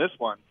goalie on this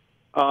one,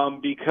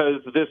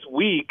 because this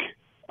week,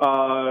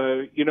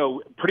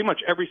 pretty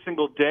much every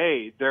single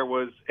day there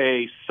was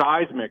a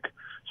seismic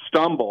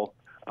stumble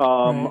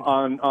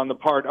on the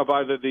part of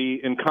either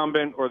the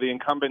incumbent or the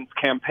incumbent's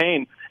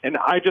campaign. And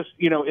I just,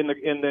 in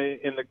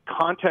the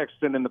context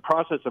and in the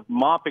process of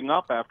mopping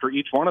up after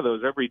each one of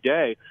those every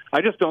day,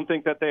 I just don't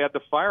think that they had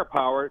the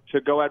firepower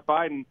to go at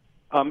Biden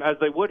as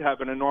they would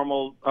have in a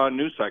normal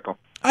news cycle.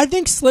 I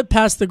think slip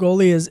past the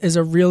goalie is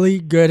a really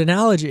good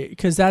analogy,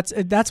 because that's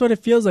what it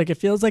feels like. It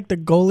feels like the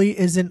goalie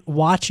isn't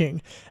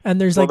watching, and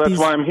there's that's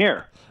why I'm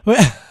here.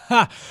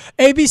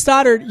 A.B.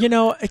 Stoddard,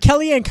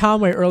 Kellyanne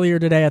Conway earlier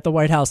today at the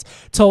White House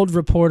told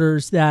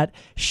reporters that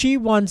she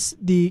wants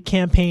the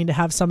campaign to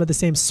have some of the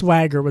same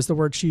swagger, was the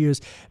word she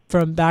used,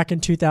 from back in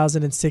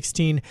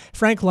 2016.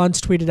 Frank Luntz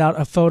tweeted out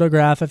a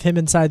photograph of him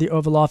inside the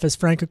Oval Office.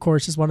 Frank, of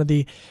course, is one of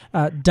the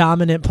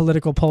dominant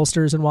political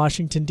pollsters in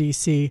Washington,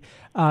 D.C.,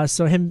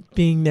 so him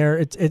being there,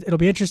 it'll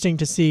be interesting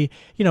to see,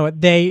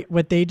 what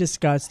they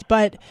discussed.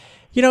 But,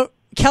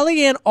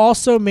 Kellyanne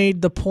also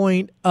made the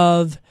point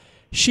of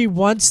she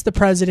wants the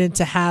president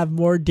to have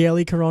more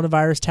daily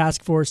coronavirus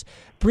task force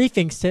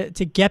briefings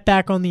to get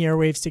back on the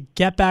airwaves, to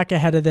get back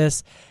ahead of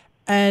this.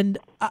 And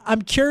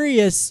I'm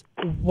curious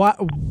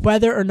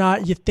whether or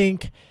not you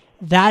think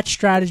that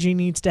strategy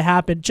needs to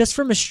happen just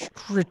from a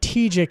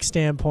strategic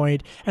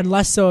standpoint and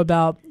less so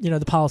about,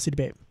 the policy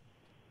debate.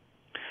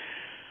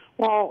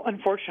 Well,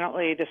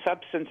 unfortunately, the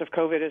substance of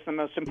COVID is the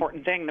most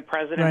important thing. The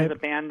president has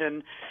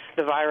abandoned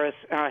the virus.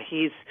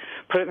 He's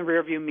put it in the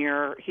rearview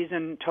mirror. He's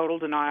in total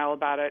denial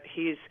about it.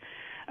 He's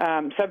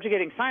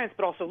subjugating science,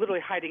 but also literally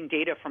hiding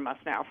data from us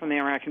now, from the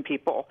American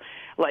people,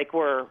 like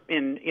we're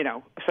in,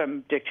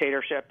 some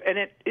dictatorship. And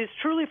it is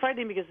truly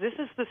frightening because this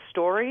is the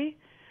story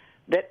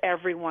that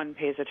everyone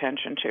pays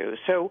attention to.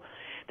 So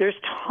there's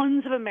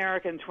tons of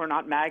Americans who are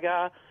not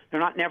MAGA. They're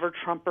not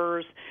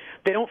never-Trumpers.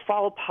 They don't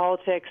follow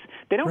politics.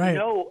 They don't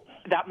know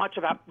that much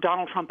about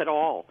Donald Trump at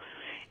all.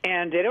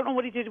 And they don't know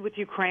what he did with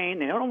Ukraine.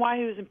 They don't know why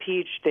he was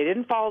impeached. They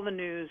didn't follow the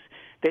news.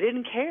 They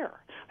didn't care.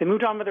 They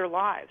moved on with their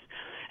lives.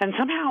 And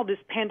somehow this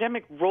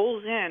pandemic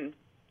rolls in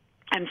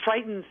and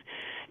frightens,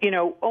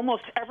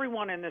 almost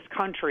everyone in this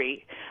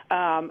country,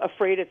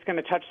 afraid it's going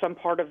to touch some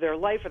part of their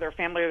life or their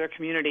family or their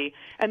community.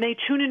 And they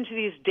tune into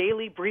these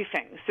daily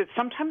briefings that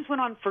sometimes went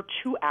on for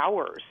 2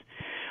 hours,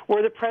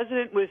 where the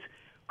president was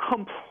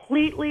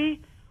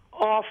completely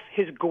off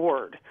his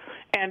gourd.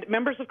 And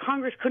members of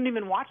Congress couldn't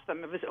even watch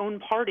them, of his own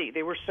party.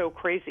 They were so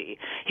crazy.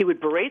 He would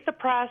berate the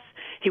press.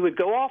 He would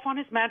go off on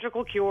his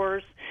magical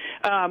cures,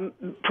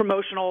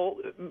 promotional,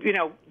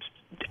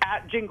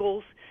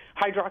 jingles,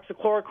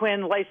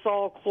 hydroxychloroquine,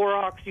 Lysol,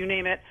 Clorox, you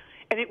name it.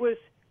 And it was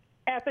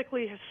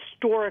epically,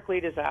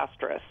 historically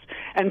disastrous.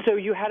 And so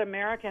you had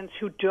Americans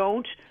who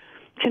don't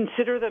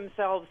consider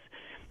themselves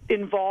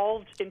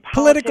involved in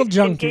political politics,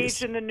 junkies,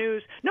 engaged in the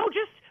news. No,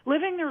 just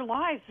living their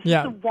lives. This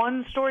is the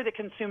one story that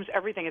consumes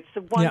everything. It's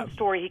the one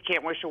story he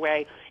can't wish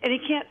away, and he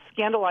can't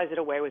scandalize it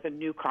away with a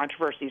new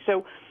controversy.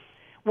 So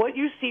what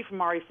you see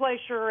from Ari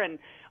Fleischer and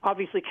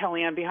obviously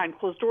Kellyanne behind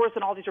closed doors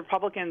and all these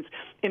Republicans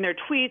in their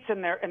tweets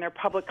and their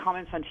public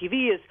comments on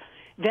TV is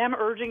them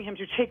urging him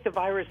to take the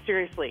virus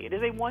seriously. It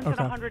is a once in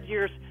 100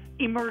 years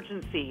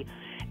emergency.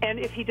 And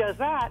if he does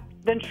that,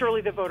 then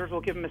surely the voters will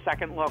give him a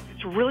second look.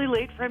 It's really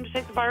late for him to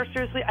take the virus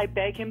seriously. I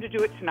beg him to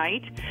do it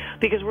tonight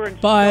because we're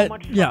in so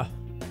much trouble.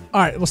 All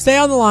right, well, stay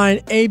on the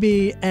line,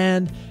 AB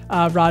and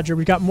Roger.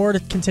 We've got more to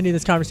continue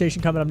this conversation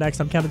coming up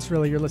next. I'm Kevin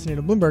Cirilli. You're listening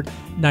to Bloomberg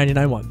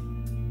 99.1.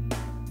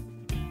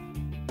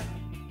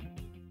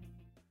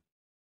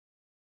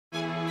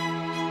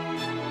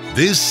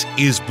 This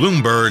is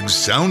Bloomberg's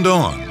Sound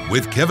On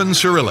with Kevin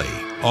Cirilli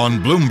on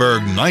Bloomberg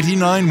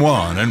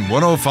 99.1 and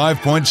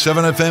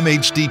 105.7 FM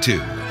HD2.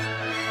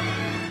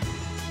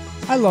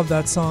 I love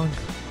that song.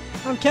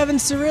 I'm Kevin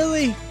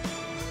Cirilli,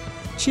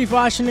 Chief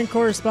Washington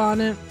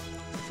Correspondent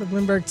for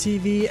Bloomberg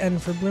TV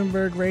and for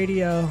Bloomberg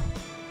Radio.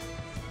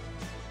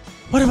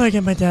 What do I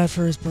get my dad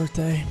for his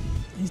birthday?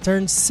 He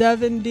turns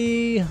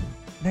 70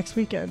 next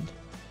weekend.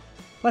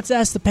 Let's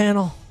ask the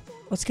panel.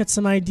 Let's get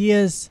some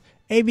ideas.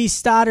 A.B.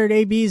 Stoddard.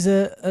 A.B.'s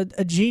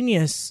a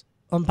genius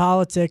on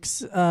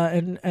politics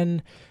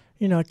and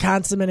a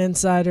consummate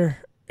insider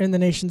in the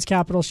nation's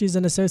capital. She's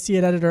an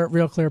associate editor at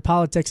Real Clear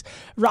Politics.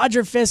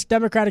 Roger Fisk,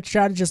 Democratic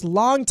strategist,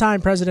 longtime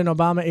President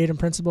Obama aide and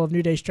principal of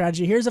New Day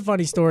Strategy. Here's a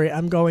funny story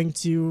I'm going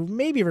to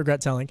maybe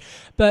regret telling.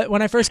 But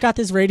when I first got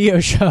this radio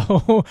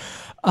show,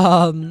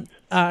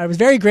 I was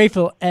very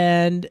grateful.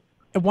 And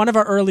one of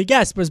our early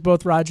guests was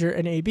both Roger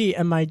and A.B.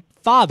 And my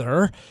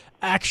father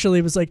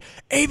actually was like,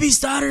 A.B.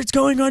 Stoddard's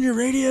going on your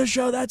radio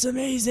show. That's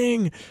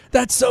amazing.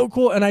 That's so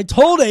cool. And I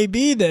told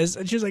A.B. this,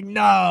 and she was like,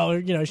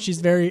 no,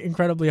 she's very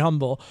incredibly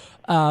humble.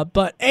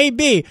 But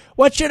A.B.,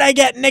 what should I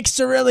get Nick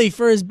Cirilli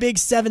for his big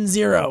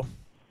 7-0?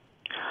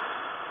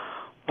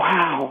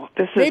 Wow.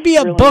 This is maybe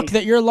a book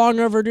that you're long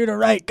overdue to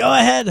write. Go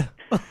ahead.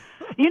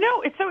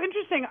 It's so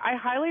interesting. I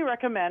highly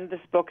recommend this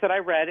book that I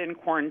read in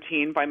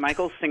quarantine by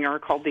Michael Singer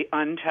called The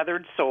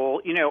Untethered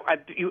Soul.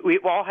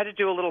 We've all had to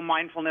do a little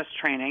mindfulness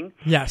training.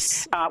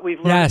 Yes. We've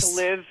learned to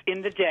live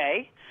in the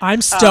day.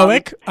 I'm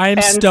stoic. I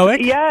am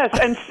stoic. Yes,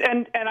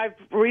 and I'm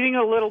reading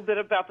a little bit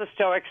about the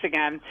Stoics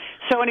again.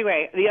 So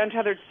anyway, The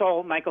Untethered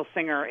Soul, Michael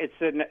Singer.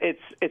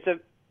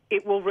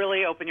 It will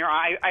really open your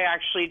eye. I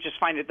actually just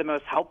find it the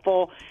most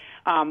helpful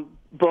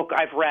book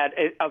I've read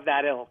of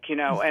that ilk,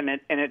 and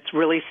it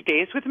really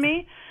stays with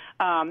me.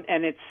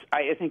 And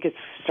I think it's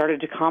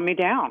started to calm me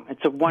down.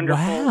 It's a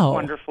wonderful,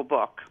 wonderful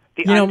book.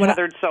 The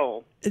untethered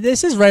soul.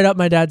 This is right up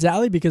my dad's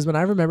alley because when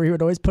I remember, he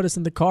would always put us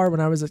in the car when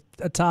I was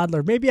a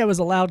toddler. Maybe I was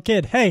a loud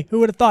kid. Hey, who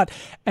would have thought?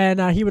 And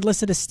he would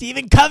listen to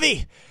Stephen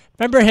Covey.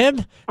 Remember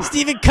him?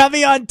 Stephen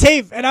Covey on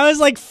tape. And I was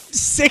like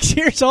 6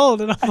 years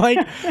old. And I'm like,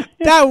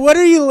 Dad, what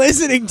are you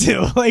listening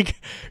to? Like,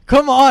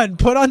 come on,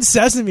 put on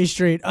Sesame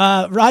Street.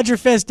 Roger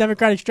Fisk,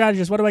 Democratic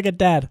strategist. What do I get,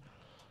 Dad?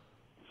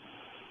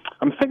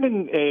 I'm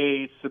thinking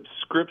a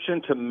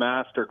subscription to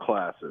master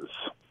classes.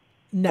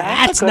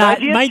 That's not.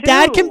 My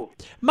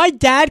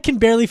dad can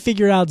barely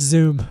figure out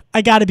Zoom.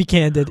 I got to be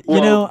candid.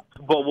 Well,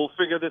 we'll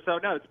figure this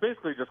out now. It's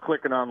basically just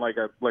clicking on like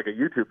a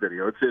YouTube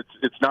video.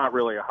 It's not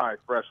really a high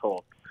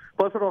threshold.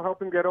 Plus, it'll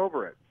help him get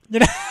over it.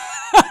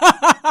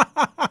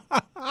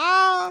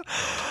 All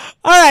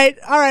right.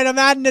 I'm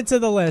adding it to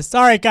the list.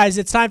 All right, guys,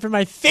 it's time for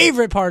my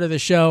favorite part of the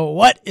show.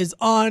 What is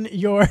on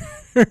your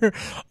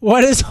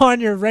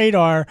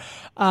radar?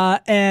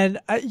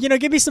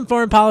 Give me some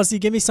foreign policy.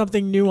 Give me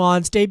something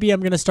nuanced. AB,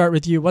 I'm going to start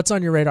with you. What's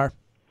on your radar?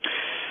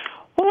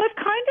 Well, I've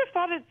kind of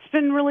thought it's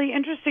been really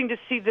interesting to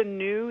see the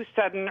new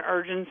sudden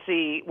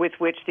urgency with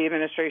which the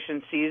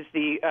administration sees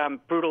the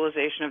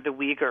brutalization of the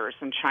Uyghurs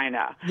in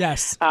China.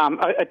 Yes.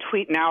 A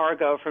tweet an hour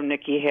ago from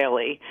Nikki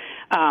Haley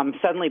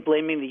suddenly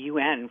blaming the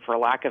UN for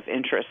lack of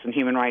interest in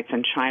human rights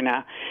in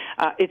China.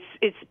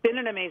 It's been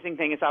an amazing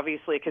thing. It's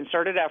obviously a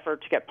concerted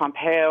effort to get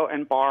Pompeo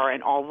and Barr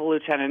and all the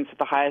lieutenants at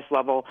the highest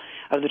level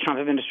of the Trump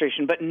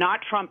administration, but not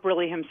Trump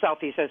really himself.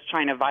 He says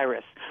China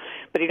virus.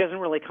 But he doesn't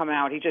really come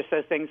out. He just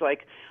says things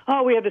like,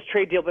 oh, we have this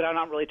trade deal, but I'm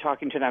not really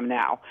talking to them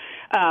now.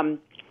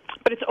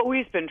 But it's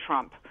always been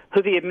Trump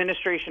who the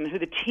administration, who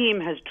the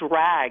team has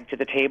dragged to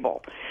the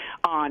table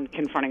on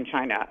confronting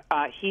China.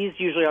 He's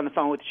usually on the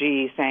phone with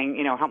Xi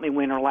saying, help me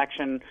win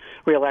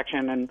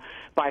re-election and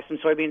buy some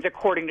soybeans,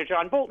 according to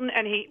John Bolton.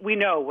 And we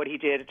know what he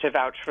did to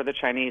vouch for the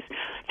Chinese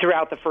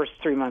throughout the first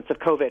 3 months of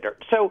COVID.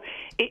 So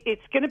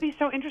it's going to be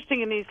so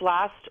interesting in these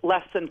last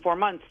less than 4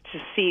 months to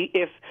see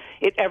if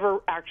it ever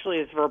actually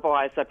is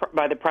verbalized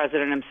by the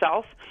president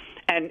himself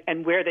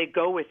and where they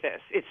go with this.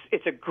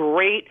 It's a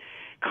great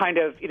kind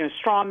of,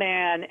 straw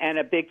man and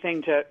a big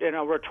thing to,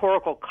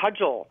 rhetorical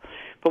cudgel.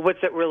 But what's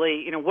it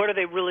really, what are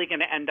they really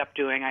going to end up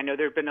doing? I know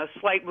there's been a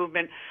slight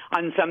movement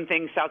on some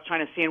things, South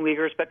China Sea and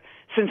Uyghurs, but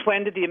since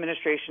when did the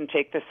administration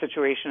take this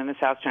situation in the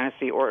South China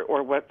Sea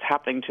or what's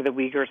happening to the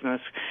Uyghurs in those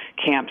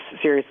camps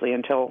seriously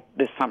until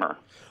this summer?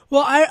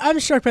 Well, I'm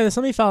struck by this.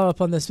 Let me follow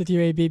up on this with you,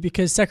 AB,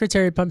 because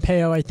Secretary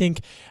Pompeo, I think,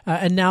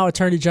 and now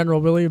Attorney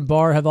General William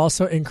Barr have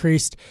also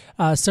increased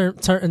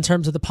in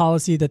terms of the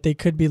policy that they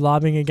could be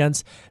lobbying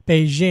against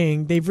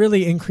Beijing. They've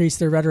really increased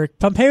their rhetoric.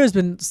 Pompeo has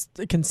been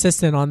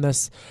consistent on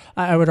this,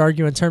 I would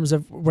argue, in terms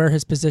of where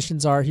his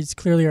positions are. He's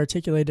clearly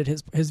articulated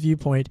his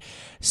viewpoint.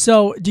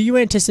 So do you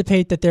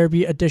anticipate that there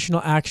be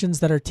additional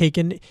actions that are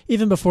taken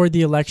even before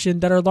the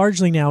election that are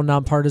largely now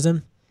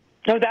nonpartisan?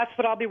 No, that's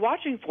what I'll be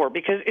watching for,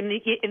 because in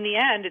the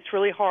end, it's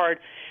really hard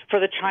for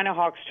the China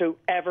hawks to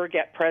ever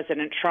get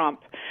President Trump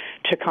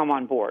to come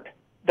on board.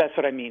 That's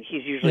what I mean.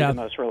 He's usually the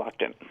most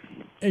reluctant.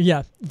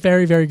 Yeah,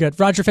 very, very good.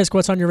 Roger Fisk,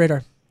 what's on your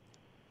radar?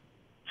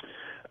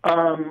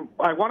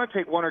 I want to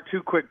take one or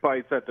two quick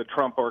bites at the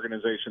Trump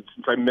organization,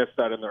 since I missed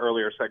that in the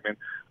earlier segment.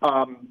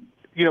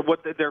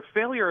 Their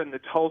failure in the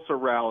Tulsa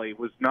rally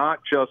was not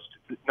just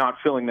not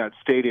filling that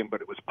stadium,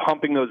 but it was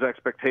pumping those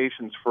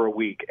expectations for a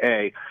week.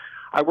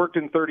 I worked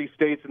in 30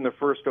 states in the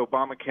first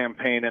Obama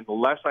campaign, and the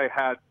less I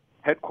had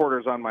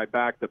headquarters on my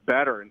back, the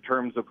better in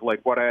terms of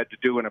like what I had to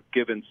do in a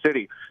given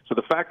city. So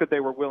the fact that they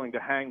were willing to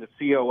hang the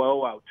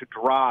COO out to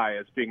dry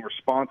as being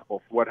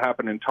responsible for what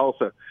happened in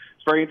Tulsa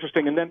is very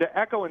interesting. And then to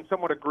echo and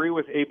somewhat agree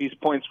with AB's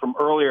points from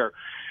earlier,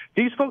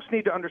 these folks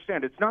need to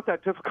understand it's not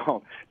that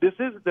difficult. This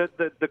is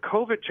the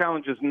COVID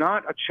challenge is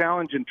not a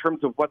challenge in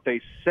terms of what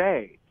they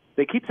say.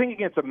 They keep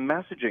thinking it's a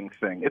messaging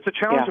thing. It's a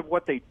challenge of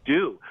what they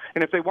do.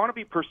 And if they want to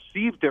be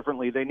perceived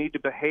differently, they need to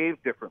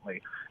behave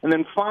differently. And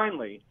then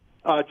finally,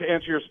 to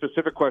answer your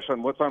specific question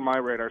on what's on my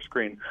radar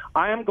screen,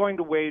 I am going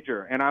to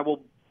wager, and I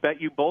will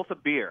bet you both a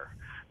beer,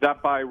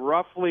 that by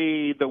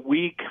roughly the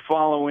week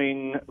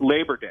following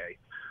Labor Day,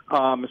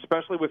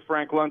 especially with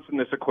Frank Luntz in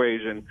this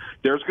equation,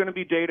 there's going to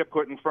be data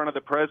put in front of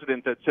the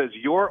president that says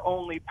your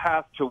only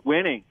path to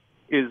winning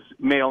is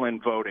mail-in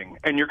voting.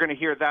 And you're going to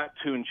hear that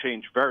tune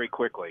change very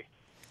quickly.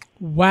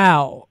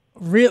 Wow.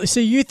 Really?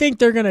 So you think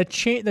they're going to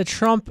change, the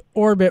Trump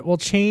orbit will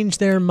change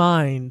their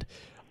mind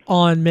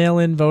on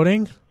mail-in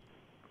voting?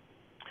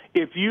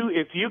 If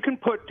you can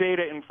put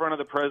data in front of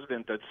the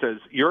president that says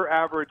your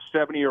average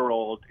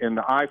 70-year-old in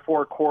the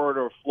I-4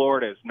 corridor of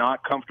Florida is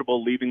not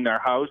comfortable leaving their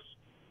house,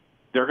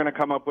 they're going to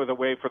come up with a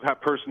way for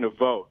that person to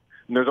vote.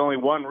 And there's only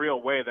one real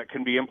way that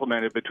can be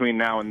implemented between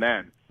now and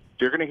then. So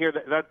you're going to hear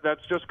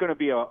that's just going to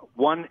be a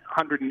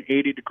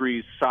 180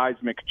 degrees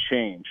seismic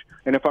change.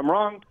 And if I'm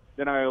wrong,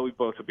 then I owe you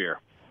both a beer.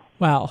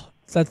 Wow.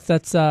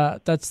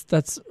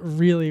 That's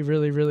really,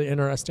 really, really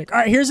interesting. All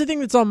right, here's the thing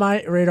that's on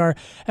my radar,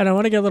 and I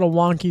want to get a little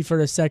wonky for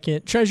a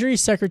second. Treasury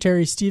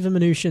Secretary Steven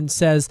Mnuchin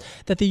says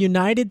that the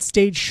United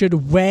States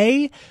should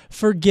weigh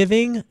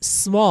forgiving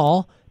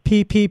small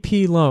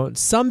PPP loans.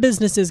 Some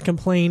businesses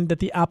complained that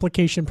the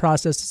application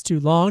process is too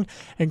long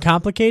and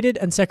complicated,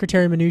 and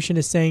Secretary Mnuchin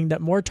is saying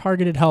that more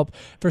targeted help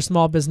for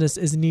small business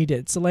is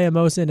needed. Saleha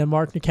Mohsin and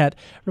Mark Niket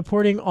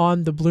reporting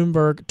on the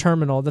Bloomberg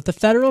terminal that the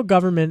federal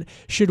government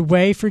should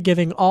weigh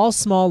forgiving all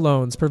small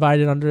loans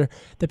provided under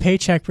the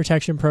Paycheck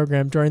Protection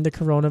Program during the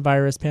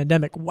coronavirus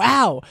pandemic.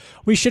 Wow!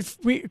 We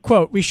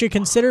should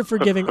consider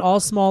forgiving all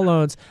small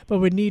loans, but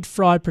would need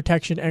fraud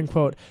protection, end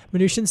quote.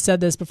 Mnuchin said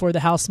this before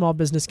the House Small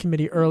Business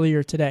Committee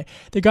earlier today.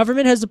 The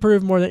government has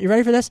approved more than, you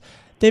ready for this?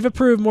 They've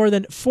approved more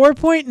than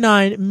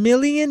 4.9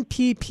 million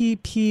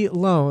PPP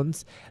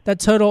loans that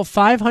total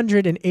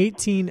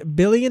 $518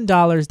 billion.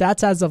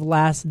 That's as of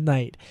last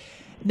night.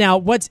 Now,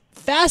 what's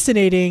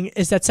fascinating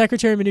is that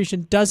Secretary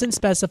Mnuchin doesn't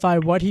specify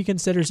what he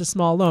considers a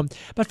small loan.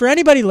 But for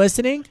anyone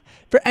listening,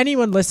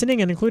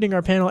 and including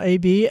our panel,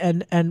 AB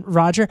and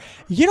Roger,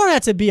 you don't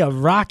have to be a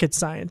rocket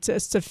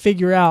scientist to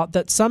figure out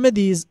that some of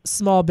these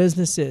small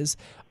businesses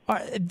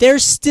they're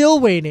still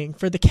waiting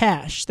for the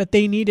cash that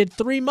they needed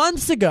 3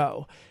 months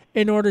ago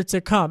in order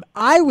to come.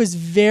 I was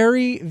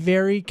very,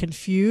 very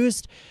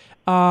confused.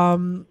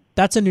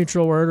 That's a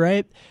neutral word,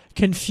 right?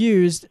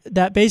 Confused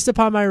that based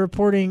upon my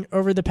reporting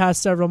over the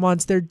past several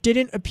months, there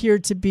didn't appear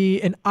to be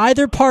in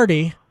either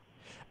party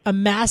a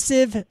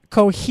massive,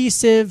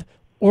 cohesive,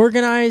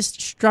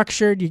 organized,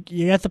 structured,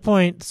 you get the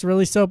point, it's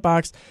really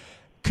soapbox,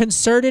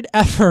 concerted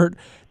effort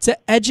to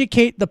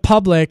educate the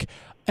public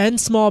and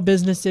small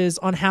businesses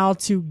on how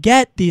to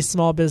get these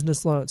small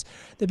business loans.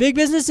 The big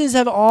businesses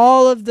have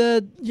all of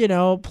the,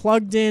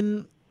 plugged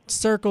in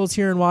circles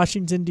here in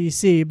Washington,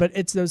 D.C., but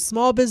it's those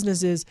small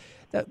businesses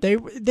that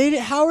they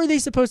how are they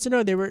supposed to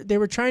know? They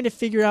were trying to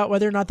figure out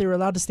whether or not they were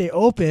allowed to stay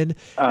open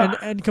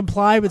and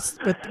comply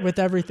with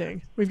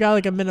everything. We've got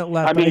like a minute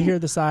left, but I hear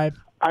the side.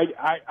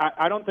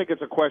 I don't think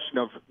it's a question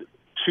of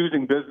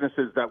choosing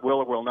businesses that will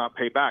or will not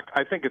pay back.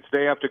 I think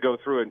they have to go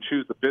through and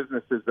choose the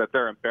businesses that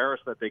they're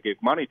embarrassed that they gave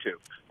money to.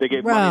 They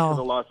gave money to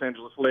the Los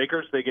Angeles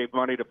Lakers. They gave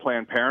money to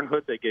Planned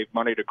Parenthood. They gave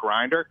money to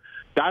Grindr.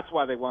 That's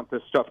why they want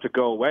this stuff to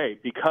go away,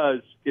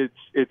 because it's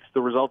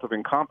the result of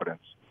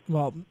incompetence.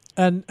 Well,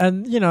 and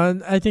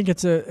I think we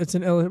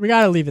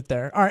got to leave it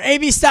there. All right,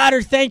 A.B.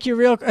 Stoddard, thank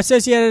you,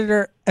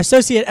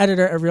 associate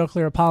editor at Real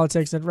Clear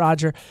Politics, and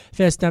Roger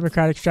Fisk,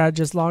 Democratic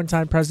strategist,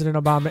 longtime President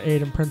Obama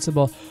aide and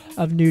principal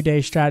of New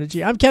Day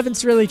Strategy. I'm Kevin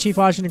Cirilli, Chief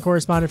Washington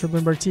Correspondent for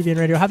Bloomberg TV and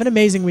Radio. Have an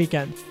amazing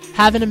weekend.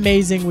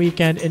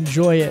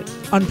 Enjoy it.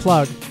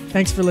 Unplug.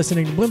 Thanks for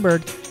listening to Bloomberg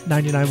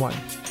 99.1.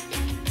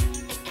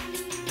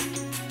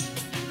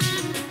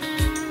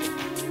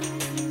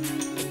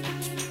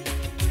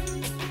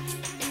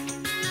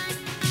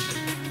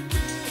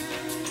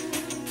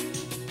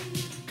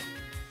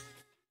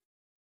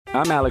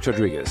 I'm Alex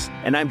Rodriguez.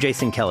 And I'm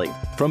Jason Kelly.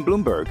 From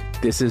Bloomberg,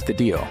 this is The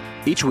Deal.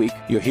 Each week,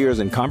 you'll hear us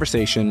in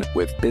conversation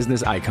with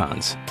business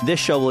icons. This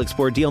show will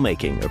explore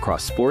deal-making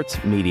across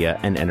sports, media,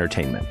 and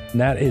entertainment.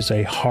 And that is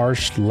a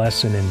harsh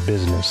lesson in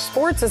business.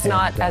 Sports is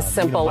not as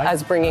simple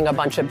as bringing a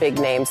bunch of big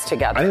names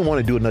together. I didn't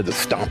want to do another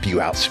stomp you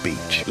out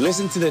speech.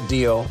 Listen to The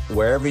Deal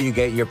wherever you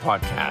get your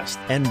podcast.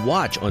 And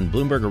watch on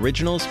Bloomberg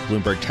Originals,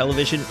 Bloomberg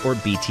Television, or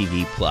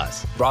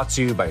BTV+. Brought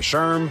to you by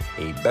SHRM,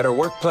 a better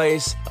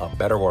workplace, a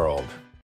better world.